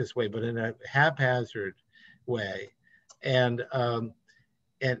self-conscious way, but in a haphazard way, and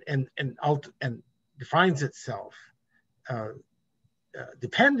defines itself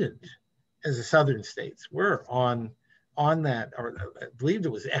dependent, as the southern states were, on that, or I believed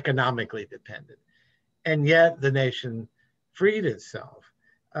it was economically dependent, and yet the nation freed itself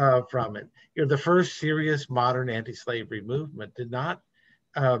from it. You know, the first serious modern anti-slavery movement did not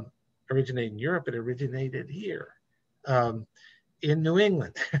originate in Europe; it originated here in New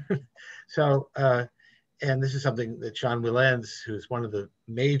England. So, and this is something that Sean Willens, who's one of the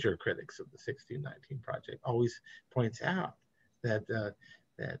major critics of the 1619 Project, always points out that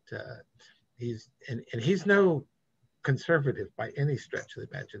he's no conservative by any stretch of the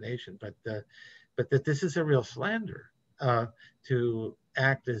imagination, but that this is a real slander to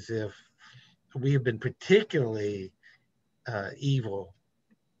act as if we have been particularly evil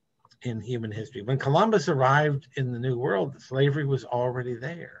in human history. When Columbus arrived in the New World, slavery was already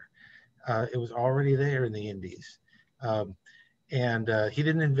there. It was already there in the Indies, and he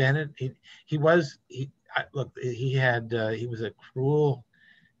didn't invent it. He was a cruel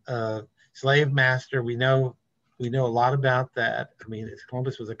slave master. We know a lot about that. I mean,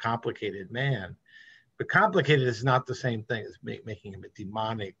 Columbus was a complicated man, but complicated is not the same thing as making him a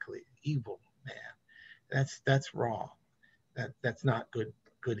demonically evil man. That's wrong. That's not good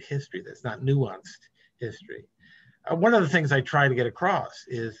history. That's not nuanced history. One of the things I try to get across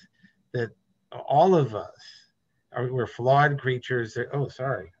is that all of us we're flawed creatures. Oh,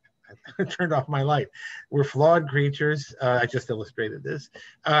 sorry, I turned off my light. We're flawed creatures. I just illustrated this,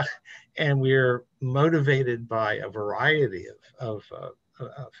 and we're motivated by a variety of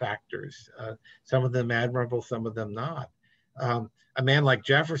factors. Some of them admirable, some of them not. A man like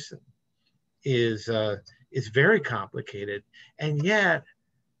Jefferson is very complicated, and yet,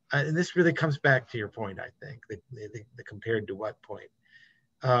 and this really comes back to your point, I think, the compared to what point.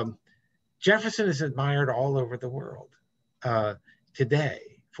 Jefferson is admired all over the world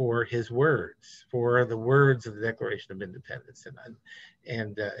today for his words, for the words of the Declaration of Independence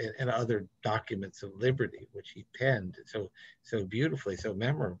and other documents of liberty, which he penned so beautifully, so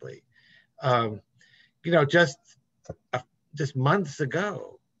memorably. Just months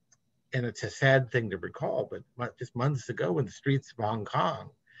ago, and it's a sad thing to recall, but just months ago in the streets of Hong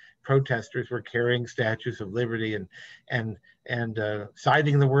Kong, protesters were carrying statues of liberty and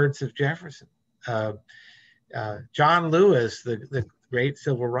citing the words of Jefferson. John Lewis, the great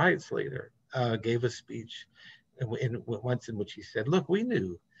civil rights leader, gave a speech once in which he said, "Look, we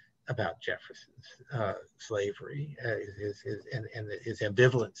knew about Jefferson's slavery, his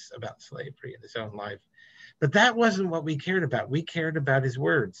ambivalence about slavery in his own life, but that wasn't what we cared about. We cared about his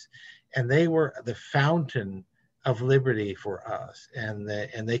words, and they were the fountain of liberty for us, and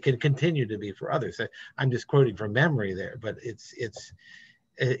they can continue to be for others." I'm just quoting from memory there, but it's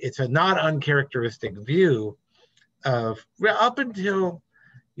a not uncharacteristic view of up until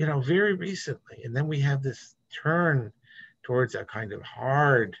very recently, and then we have this turn towards a kind of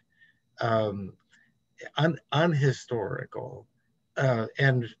hard, unhistorical,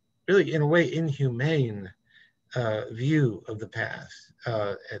 and really in a way inhumane view of the past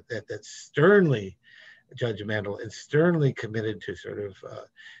that's sternly judgmental and sternly committed to sort of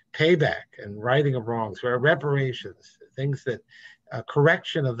payback and righting of wrongs, or reparations, things that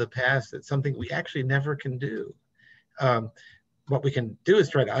correction of the past. That's something we actually never can do. What we can do is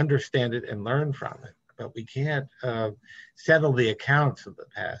try to understand it and learn from it, but we can't settle the accounts of the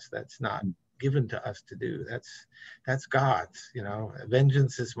past. That's not given to us to do. That's God's.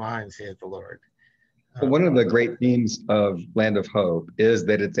 Vengeance is mine, saith the Lord. One of the great themes of Land of Hope is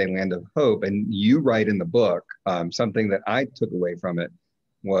that it's a land of hope. And you write in the book, something that I took away from it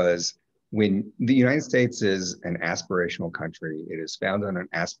was, when the United States is an aspirational country, it is founded on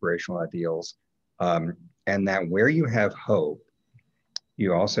aspirational ideals, and that where you have hope,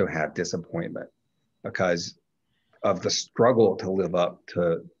 you also have disappointment, because of the struggle to live up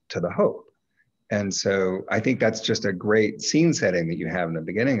to the hope. And so I think that's just a great scene setting that you have in the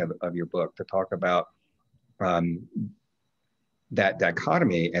beginning of your book to talk about that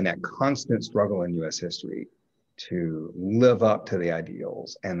dichotomy and that constant struggle in U.S. history to live up to the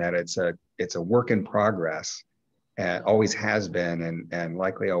ideals, and that it's a work in progress, and always has been, and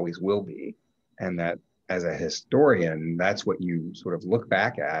likely always will be, and that as a historian, that's what you sort of look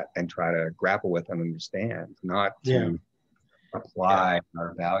back at and try to grapple with and understand, not to apply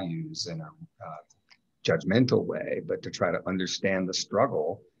our values in a judgmental way, but to try to understand the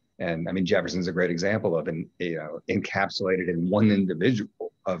struggle. And I mean, Jefferson's a great example of encapsulated in one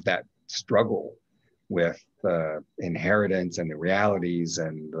individual of that struggle with the inheritance and the realities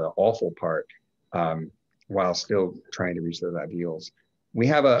and the awful part, while still trying to reach those ideals. We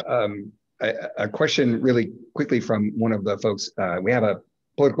have a question really quickly from one of the folks. We have a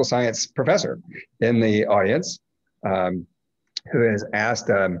political science professor in the audience who has asked,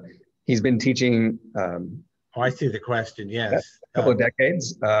 he's been teaching I see the question, yes. A couple of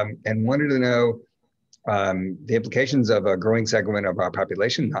decades, and wanted to know the implications of a growing segment of our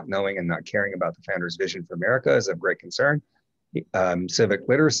population not knowing and not caring about the founders' vision for America is of great concern. Civic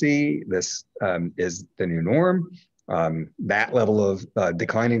literacy, this is the new norm. That level of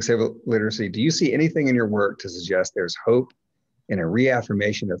declining civic literacy, do you see anything in your work to suggest there's hope in a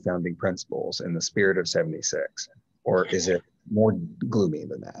reaffirmation of founding principles in the spirit of 76? Or is it more gloomy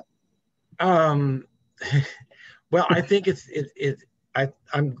than that? Well, I think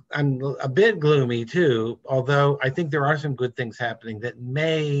I'm a bit gloomy too, although I think there are some good things happening that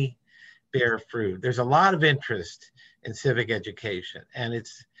may bear fruit. There's a lot of interest in civic education, and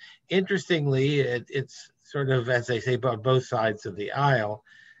it's interestingly, it's sort of, as they say, on both sides of the aisle,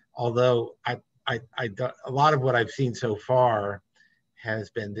 although a lot of what I've seen so far has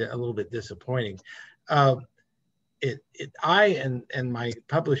been a little bit disappointing. I and my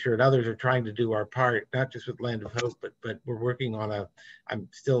publisher and others are trying to do our part, not just with Land of Hope, but we're working on I'm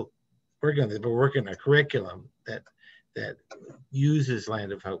still working on this, but we're working on a curriculum that uses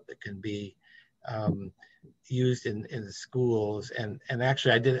Land of Hope, that can be used in the schools. And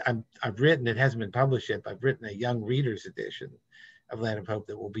actually I've written, it hasn't been published yet, but I've written a young readers edition of Land of Hope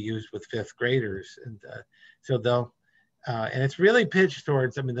that will be used with 5th graders. And so they'll, and it's really pitched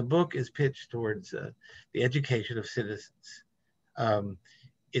towards, I mean, the book is pitched towards the education of citizens.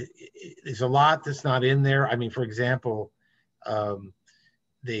 There's a lot that's not in there. I mean, for example, I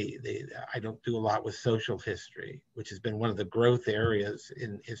don't do a lot with social history, which has been one of the growth areas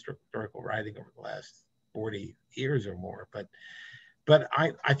in historical writing over the last 40 years or more. But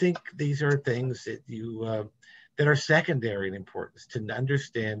I think these are things that that are secondary in importance to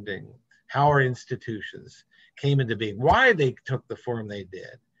understanding how our institutions came into being, why they took the form they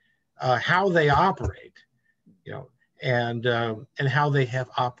did, how they operate, and how they have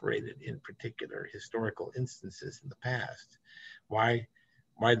operated in particular historical instances in the past. Why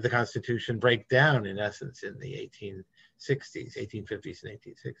did the Constitution break down, in essence, in the 1850s and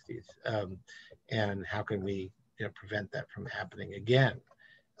 1860s? And how can we prevent that from happening again?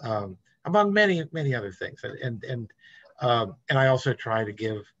 Among many, many other things. And I also try to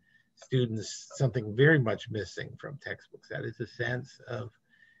give students something very much missing from textbooks. That is a sense of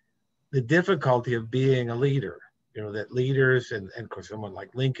the difficulty of being a leader. That leaders, and of course someone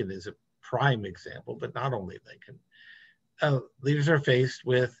like Lincoln is a prime example, but not only Lincoln. Leaders are faced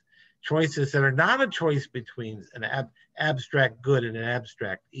with choices that are not a choice between an abstract good and an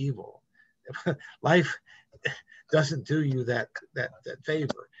abstract evil. Life doesn't do you that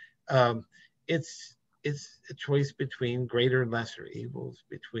favor. It's a choice between greater and lesser evils,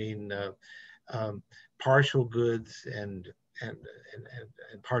 between partial goods and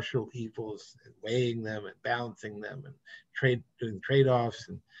partial evils, and weighing them and balancing them and doing trade-offs.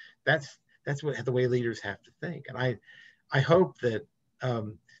 And that's what the way leaders have to think. And I hope that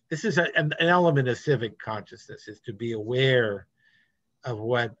this is an element of civic consciousness, is to be aware of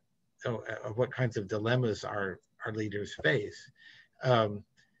what kinds of dilemmas our leaders face. And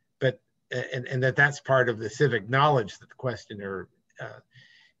that's part of the civic knowledge that the questioner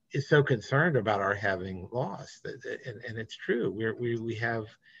is so concerned about our having lost. And it's true. We have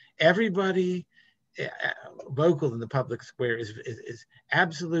everybody vocal in the public square is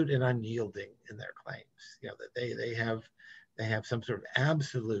absolute and unyielding in their claims. That they have some sort of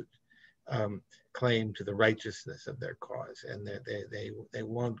absolute claim to the righteousness of their cause, and they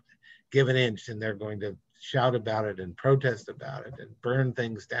won't give an inch, and they're going to shout about it and protest about it and burn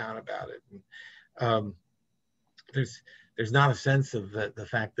things down about it. And there's not a sense of the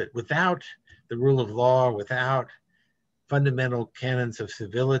fact that without the rule of law, without fundamental canons of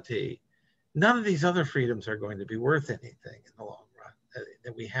civility, none of these other freedoms are going to be worth anything in the long run.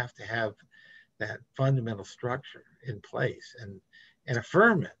 That we have to have that fundamental structure in place and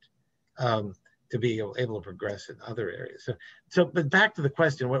affirm it, to be able to progress in other areas. But back to the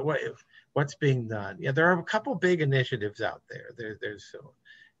question, what's being done? Yeah, there are a couple big initiatives out there.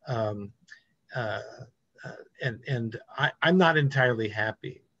 I'm not entirely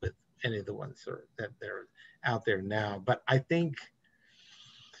happy with any of the ones that they're out there now, but I think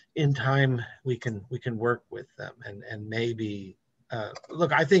in time we can work with them and maybe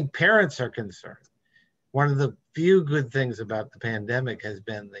look, I think parents are concerned. One of the few good things about the pandemic has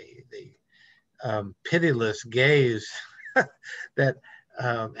been the pitiless gaze that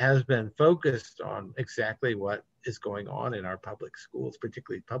has been focused on exactly what is going on in our public schools,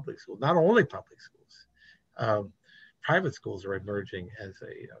 particularly public schools, not only public schools. Private schools are emerging as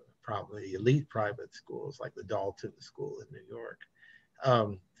probably elite private schools like the Dalton School in New York.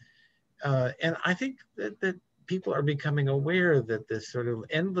 And I think that people are becoming aware that this sort of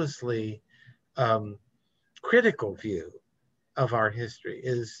endlessly critical view of our history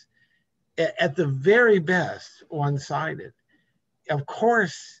is at the very best one-sided. Of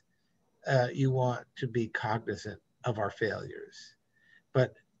course, you want to be cognizant of our failures,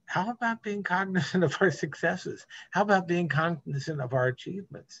 but how about being cognizant of our successes? How about being cognizant of our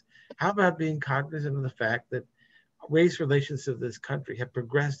achievements? How about being cognizant of the fact that race relations of this country have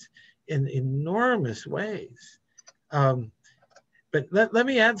progressed in enormous ways? But let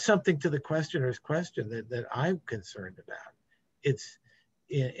me add something to the questioner's question that I'm concerned about.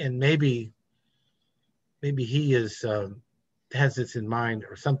 And maybe he has this in mind,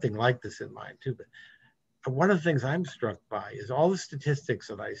 or something like this in mind too. But one of the things I'm struck by is all the statistics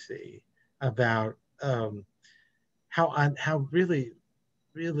that I see about how really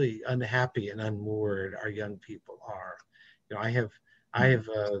unhappy and unmoored our young people are. I have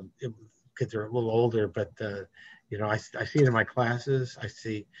kids are a little older, but I see it in my classes. I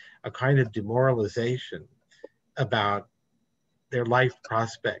see a kind of demoralization about their life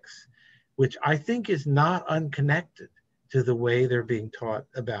prospects, which I think is not unconnected to the way they're being taught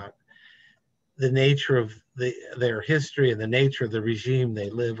about the nature of their history and the nature of the regime they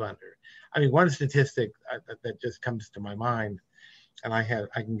live under. I mean, one statistic that just comes to my mind, and I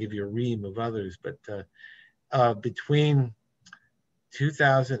can give you a ream of others, but between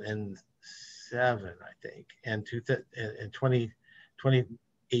 2007, I think, and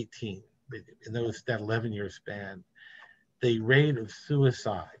 2018, in that 11-year span, the rate of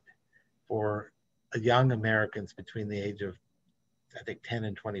suicide for young Americans between the age of, I think, 10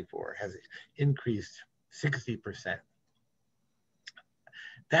 and 24 has increased 60%.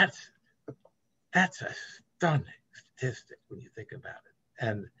 That's a stunning statistic when you think about it.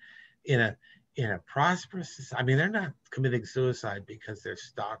 And in a prosperous, I mean, they're not committing suicide because their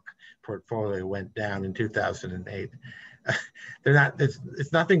stock portfolio went down in 2008. They're not.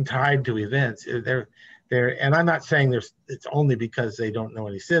 It's nothing tied to events. And I'm not saying it's only because they don't know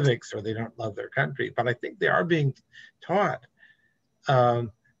any civics or they don't love their country, but I think they are being taught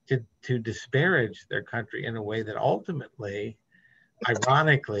to disparage their country in a way that ultimately,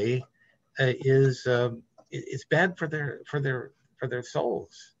 ironically, is bad for their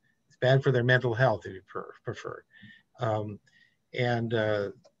souls. It's bad for their mental health, if you prefer. I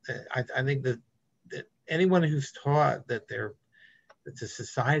think that anyone who's taught that the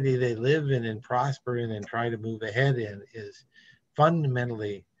society they live in and prosper in and try to move ahead in is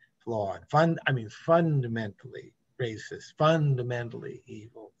fundamentally flawed. Fundamentally racist, fundamentally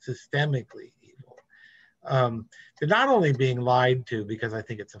evil, systemically evil. They're not only being lied to because I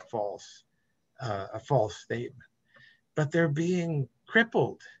think it's a false statement, but they're being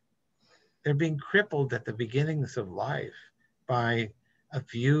crippled. They're being crippled at the beginnings of life by a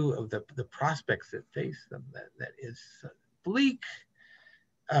view of the prospects that face them that is bleak,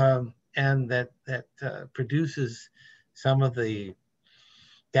 and that produces some of the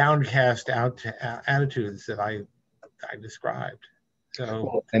downcast attitudes that I described.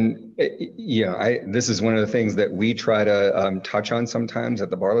 So, and this is one of the things that we try to touch on sometimes at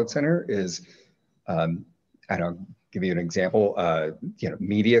the Bartlett Center is, give you an example,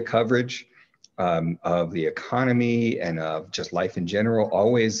 media coverage of the economy and of just life in general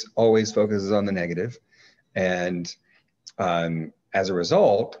always focuses on the negative. And as a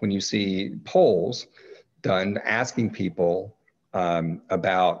result, when you see polls done asking people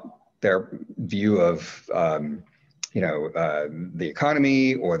about their view of the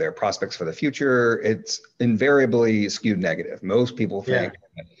economy or their prospects for the future, it's invariably skewed negative. Most people think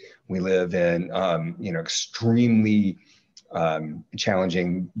that we live in extremely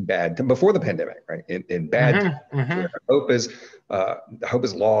challenging bad before the pandemic, right? In bad times Mm-hmm, mm-hmm. where hope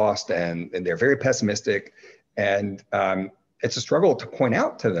is lost, and they're very pessimistic, and it's a struggle to point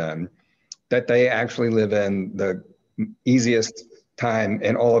out to them that they actually live in the easiest time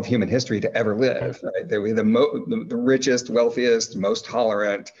in all of human history to ever live. Right? They were the richest, wealthiest, most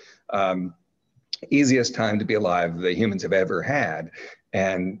tolerant, easiest time to be alive that humans have ever had,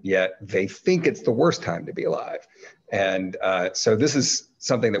 and yet they think it's the worst time to be alive. And so this is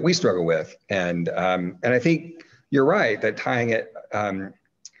something that we struggle with, and I think you're right that tying it.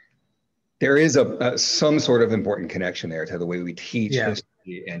 There is some sort of important connection there to the way we teach Yeah.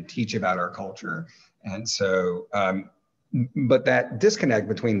 history and teach about our culture. And so, but that disconnect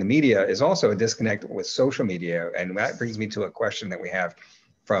between the media is also a disconnect with social media. And that brings me to a question that we have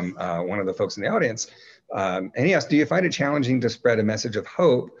from one of the folks in the audience. And he asked, do you find it challenging to spread a message of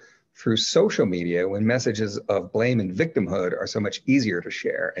hope through social media when messages of blame and victimhood are so much easier to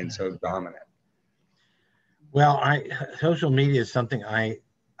share and so dominant? Well, social media is something I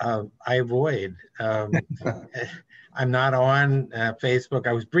avoid. I'm not on Facebook.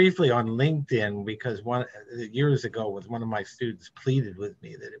 I was briefly on LinkedIn because years ago, with one of my students pleaded with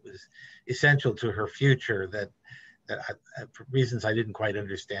me that it was essential to her future for reasons I didn't quite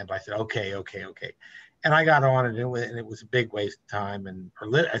understand. I said, okay, and I got on it, and it was a big waste of time,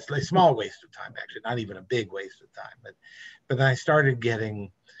 a small waste of time, actually, not even a big waste of time. But then I started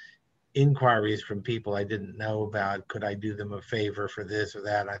getting inquiries from people I didn't know about. Could I do them a favor for this or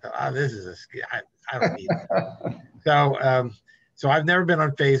that? And I thought, this is I don't need it. So I've never been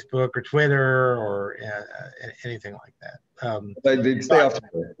on Facebook or Twitter or anything like that. Stay off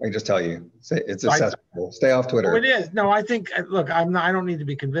Twitter. I can just tell you, it's accessible. Stay off Twitter. Oh, it is. No, I think. Look, I don't need to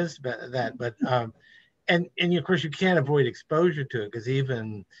be convinced about that, but and of course you can't avoid exposure to it because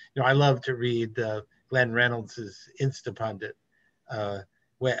even I love to read Glenn Reynolds's Instapundit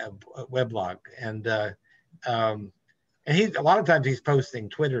weblog, and he a lot of times he's posting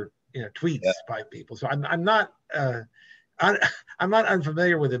Twitter tweets by people. So I'm not I'm not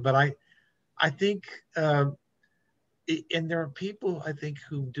unfamiliar with it, but I think and there are people I think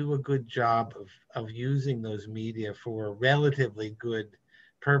who do a good job of using those media for relatively good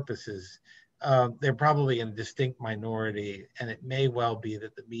purposes. They're probably in a distinct minority, and it may well be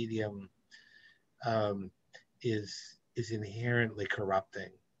that the medium is inherently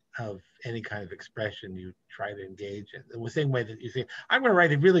corrupting of any kind of expression you try to engage in. The same way that you say, I'm going to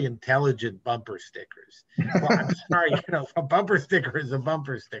write a really intelligent bumper stickers. Well, I'm sorry, a bumper sticker is a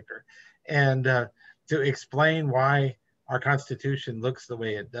bumper sticker. And to explain why our Constitution looks the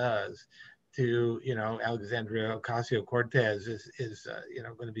way it does to, Alexandria Ocasio-Cortez is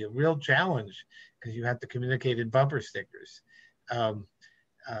going to be a real challenge because you have to communicate in bumper stickers.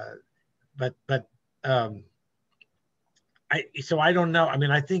 So I don't know. I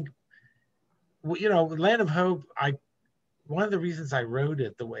mean, I think, Land of Hope, one of the reasons I wrote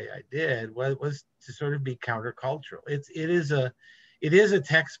it the way I did was to sort of be countercultural. It is a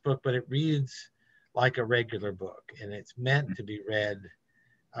textbook, but it reads like a regular book, and it's meant to be read.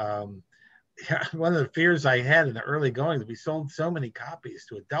 One of the fears I had in the early going that we sold so many copies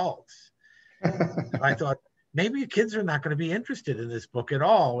to adults. And I thought, maybe kids are not going to be interested in this book at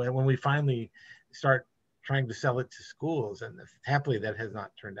all. And when we finally start trying to sell it to schools, and happily that has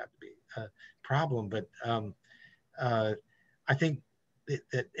not turned out to be a problem. But I think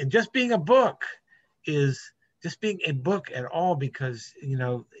that and just being a book is just being a book at all, because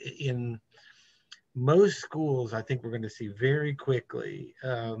in most schools, I think we're going to see very quickly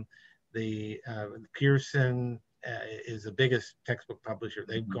the Pearson is the biggest textbook publisher.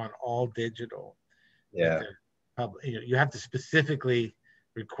 They've gone all digital. Yeah. You have to specifically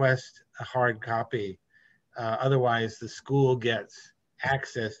request a hard copy. Otherwise, the school gets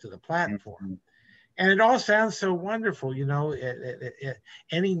access to the platform. And it all sounds so wonderful.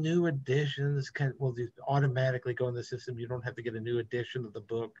 Any new editions will just automatically go in the system. You don't have to get a new edition of the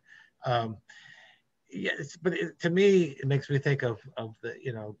book. Yes, but to me, it makes me think of the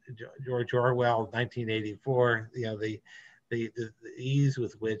George Orwell, 1984. The ease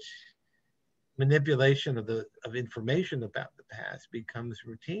with which manipulation of information about the past becomes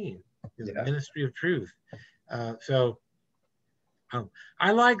routine. The Ministry of Truth.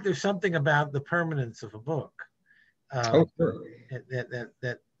 I like there's something about the permanence of a book.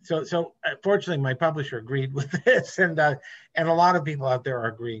 So fortunately, my publisher agreed with this, and a lot of people out there are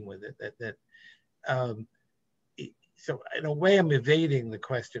agreeing with it. So in a way, I'm evading the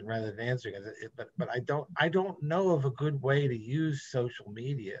question rather than answering it. But I don't know of a good way to use social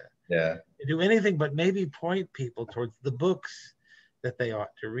media to do anything but maybe point people towards the books that they ought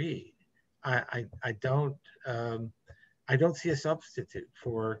to read. I don't. I don't see a substitute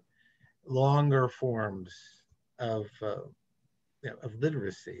for longer forms of of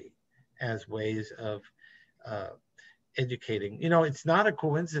literacy as ways of educating. It's not a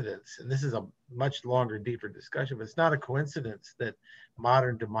coincidence, and this is a much longer, deeper discussion, but it's not a coincidence that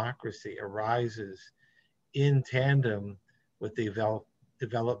modern democracy arises in tandem with the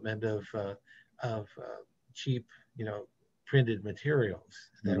development of cheap, printed materials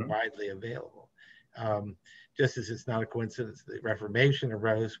that are widely available. Just as it's not a coincidence the Reformation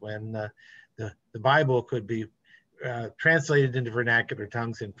arose when the Bible could be translated into vernacular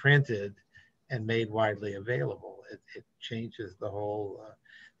tongues and printed and made widely available. It changes the whole,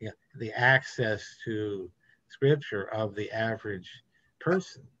 the access to scripture of the average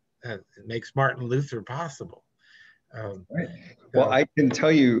person. It makes Martin Luther possible. Right. Well, I can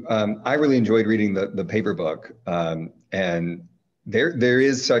tell you, I really enjoyed reading the paper book, and there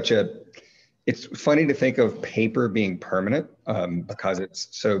is such a. It's funny to think of paper being permanent because it's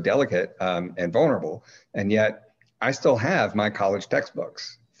so delicate and vulnerable, and yet I still have my college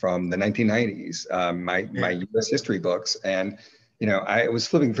textbooks from the 1990s, my U.S. history books, and I was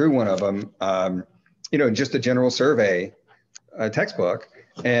flipping through one of them, just a general survey textbook.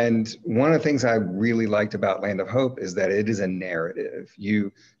 And one of the things I really liked about Land of Hope is that it is a narrative.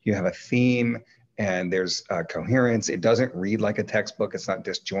 You have a theme and there's coherence. It doesn't read like a textbook. It's not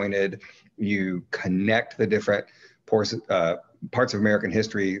disjointed. You connect the different parts of American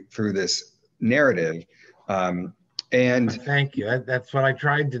history through this narrative. And thank you. That's what I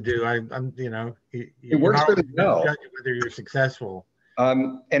tried to do. It works really well. Whether you're successful.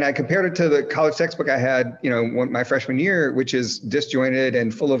 And I compared it to the college textbook I had, my freshman year, which is disjointed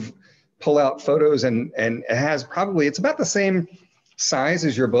and full of pull-out photos, and it has it's about the same size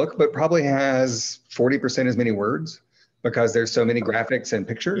as your book, but probably has 40% as many words because there's so many graphics and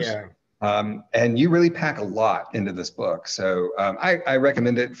pictures. Yeah. And you really pack a lot into this book. So I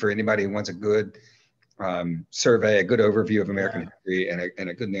recommend it for anybody who wants a good survey, a good overview of American history, and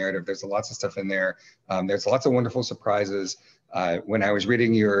a good narrative. There's lots of stuff in there. There's lots of wonderful surprises. When I was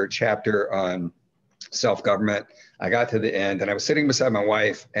reading your chapter on self-government, I got to the end and I was sitting beside my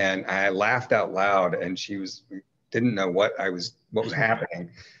wife and I laughed out loud, and she didn't know what was happening.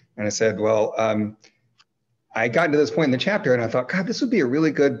 And I said, well, I got to this point in the chapter and I thought, God, this would be a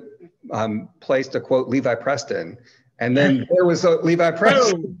really good place to quote Levi Preston. And then there was Levi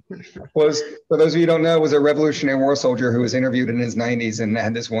Preston, for those of you who don't know, was a Revolutionary War soldier who was interviewed in his 90s and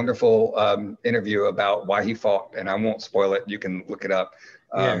had this wonderful interview about why he fought. And I won't spoil it. You can look it up.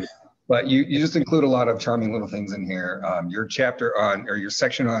 Yes. But you just include a lot of charming little things in here. Your chapter your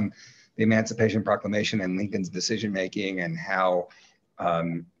section on the Emancipation Proclamation and Lincoln's decision-making and how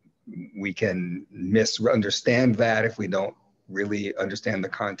we can misunderstand that if we don't really understand the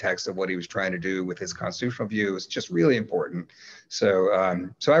context of what he was trying to do with his constitutional view. Is just really important. So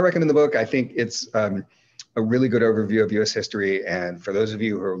I recommend the book. I think it's a really good overview of U.S. history. And for those of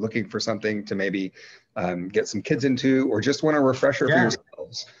you who are looking for something to maybe get some kids into, or just want a refresher for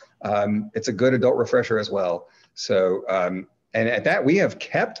yourselves, it's a good adult refresher as well. So, and at that, we have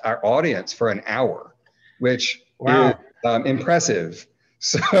kept our audience for an hour, which is impressive.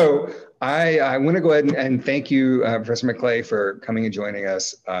 So I want to go ahead and thank you, Professor McClay, for coming and joining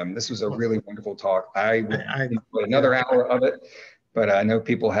us. This was a really wonderful talk. I would enjoy another hour of it, but I know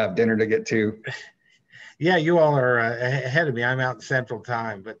people have dinner to get to. Yeah, you all are ahead of me. I'm out in Central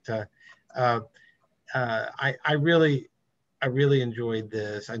Time, but I really enjoyed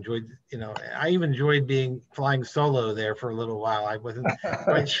this. I enjoyed, I even enjoyed flying solo there for a little while. I wasn't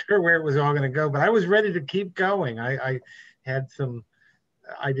quite sure where it was all going to go, but I was ready to keep going. I had some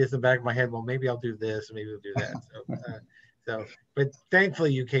ideas in the back of my head. Well, maybe I'll do this, maybe I'll do that. But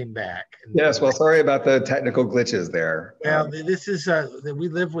thankfully you came back. Yes. Well, sorry about the technical glitches there. Well, this is we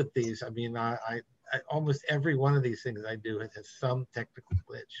live with these. I mean, I almost every one of these things I do has some technical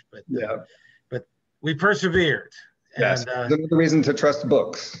glitch, but we persevered. Yes, and, the reason to trust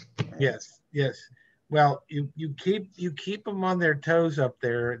books. Yes. Well, you keep them on their toes up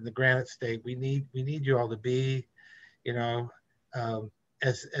there in the Granite State. We need you all to be,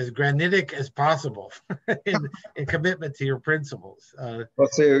 as granitic as possible in commitment to your principles. Well,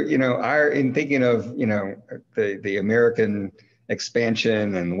 so in thinking of the American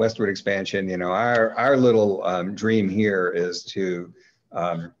expansion and westward expansion, our little dream here is to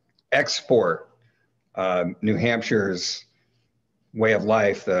export New Hampshire's way of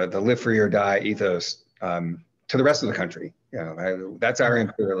life, the live free or die ethos, to the rest of the country. That's our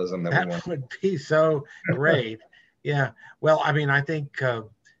imperialism that we want. That would be so great. Yeah. Well, I mean, I think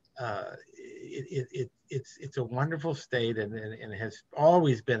it's a wonderful state, and it has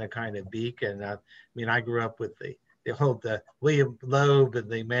always been a kind of beacon. I mean, I grew up with the the old William Loeb and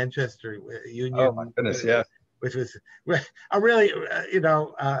the Manchester Oh my Union, goodness, yeah. which was a really,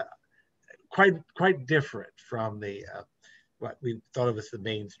 quite different from the what we thought of as the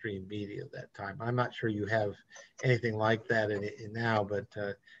mainstream media at that time. I'm not sure you have anything like that in now, but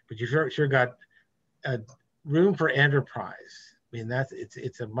you sure got room for enterprise. I mean,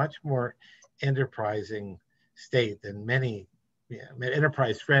 it's a much more enterprising state than many,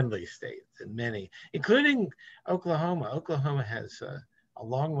 enterprise-friendly states than many, including Oklahoma. Oklahoma has a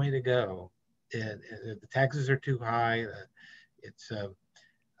long way to go, and the taxes are too high. It's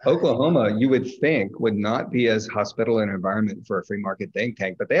Oklahoma, you would think, would not be as hospitable an environment for a free market think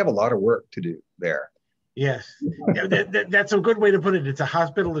tank, but they have a lot of work to do there. Yes, that's a good way to put it. It's a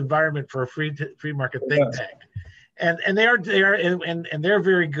hospital environment for a free market think tank, and they are and they're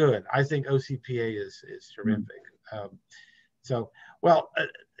very good. I think OCPA is terrific. So, well,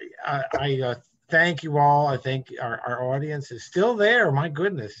 I thank you all. I think our audience is still there. My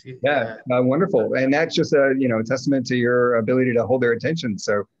goodness. Yeah, wonderful, and that's just a testament to your ability to hold their attention.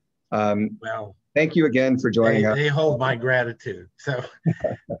 So, well. Thank you again for joining us. They hold my gratitude. So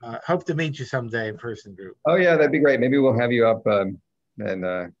hope to meet you someday in person, Drew. Oh yeah, that'd be great. Maybe we'll have you up and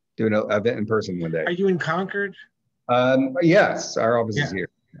do an event in person one day. Are you in Concord? Yes, our office is here.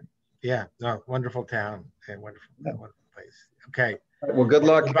 Yeah, no, wonderful town and wonderful place. Okay. Right, well, good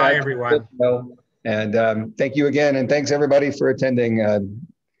luck. Goodbye, everyone. And thank you again, and thanks everybody for attending.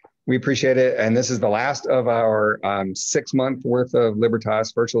 We appreciate it. And this is the last of our 6-month worth of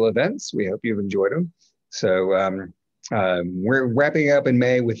Libertas virtual events. We hope you've enjoyed them. So we're wrapping up in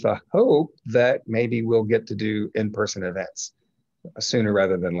May with the hope that maybe we'll get to do in-person events sooner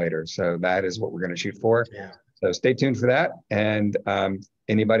rather than later. So that is what we're going to shoot for. Yeah. So stay tuned for that. And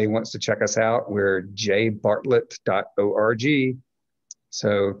anybody wants to check us out, we're jbartlett.org.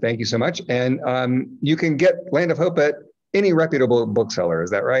 So thank you so much. And you can get Land of Hope at any reputable bookseller,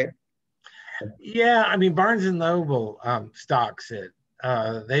 is that right? Yeah, I mean, Barnes and Noble stocks it.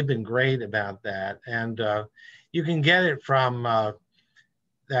 They've been great about that. And you can get it from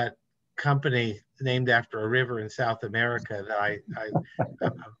that company named after a river in South America that I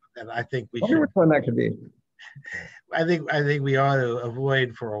think we should. I wonder which one that could be. I think we ought to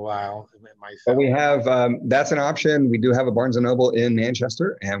avoid for a while. Myself. But we have, that's an option. We do have a Barnes & Noble in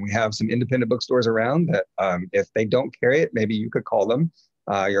Manchester, and we have some independent bookstores around that if they don't carry it, maybe you could call them,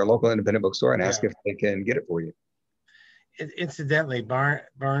 your local independent bookstore, and ask if they can get it for you. Incidentally,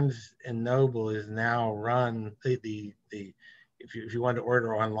 Barnes & Noble is now run, if you want to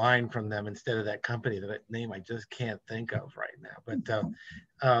order online from them instead of that company, that name I just can't think of right now. But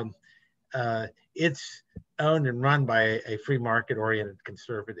it's owned and run by a free market oriented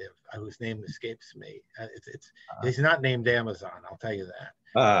conservative whose name escapes me. He's not named Amazon, I'll tell you that.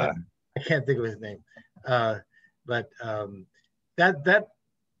 I can't think of his name. But that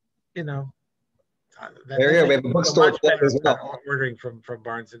you know, there you go. We have a bookstore as well. Ordering from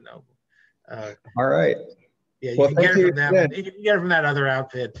Barnes and Noble. All right. Yeah, you can get it from them. You can get it from that other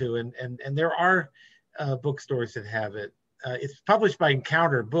outfit too, and there are bookstores that have it. It's published by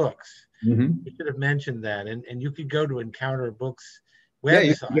Encounter Books. Mm-hmm. You should have mentioned that, and you could go to Encounter Books website. Yeah,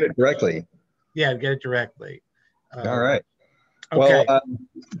 you can get it directly. Yeah, get it directly. All right. Okay. Well,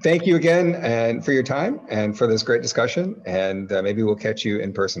 thank you again and for your time and for this great discussion. And maybe we'll catch you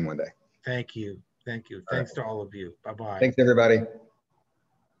in person one day. Thank you. Thank you. Thanks to all of you. Bye-bye. Thanks, everybody.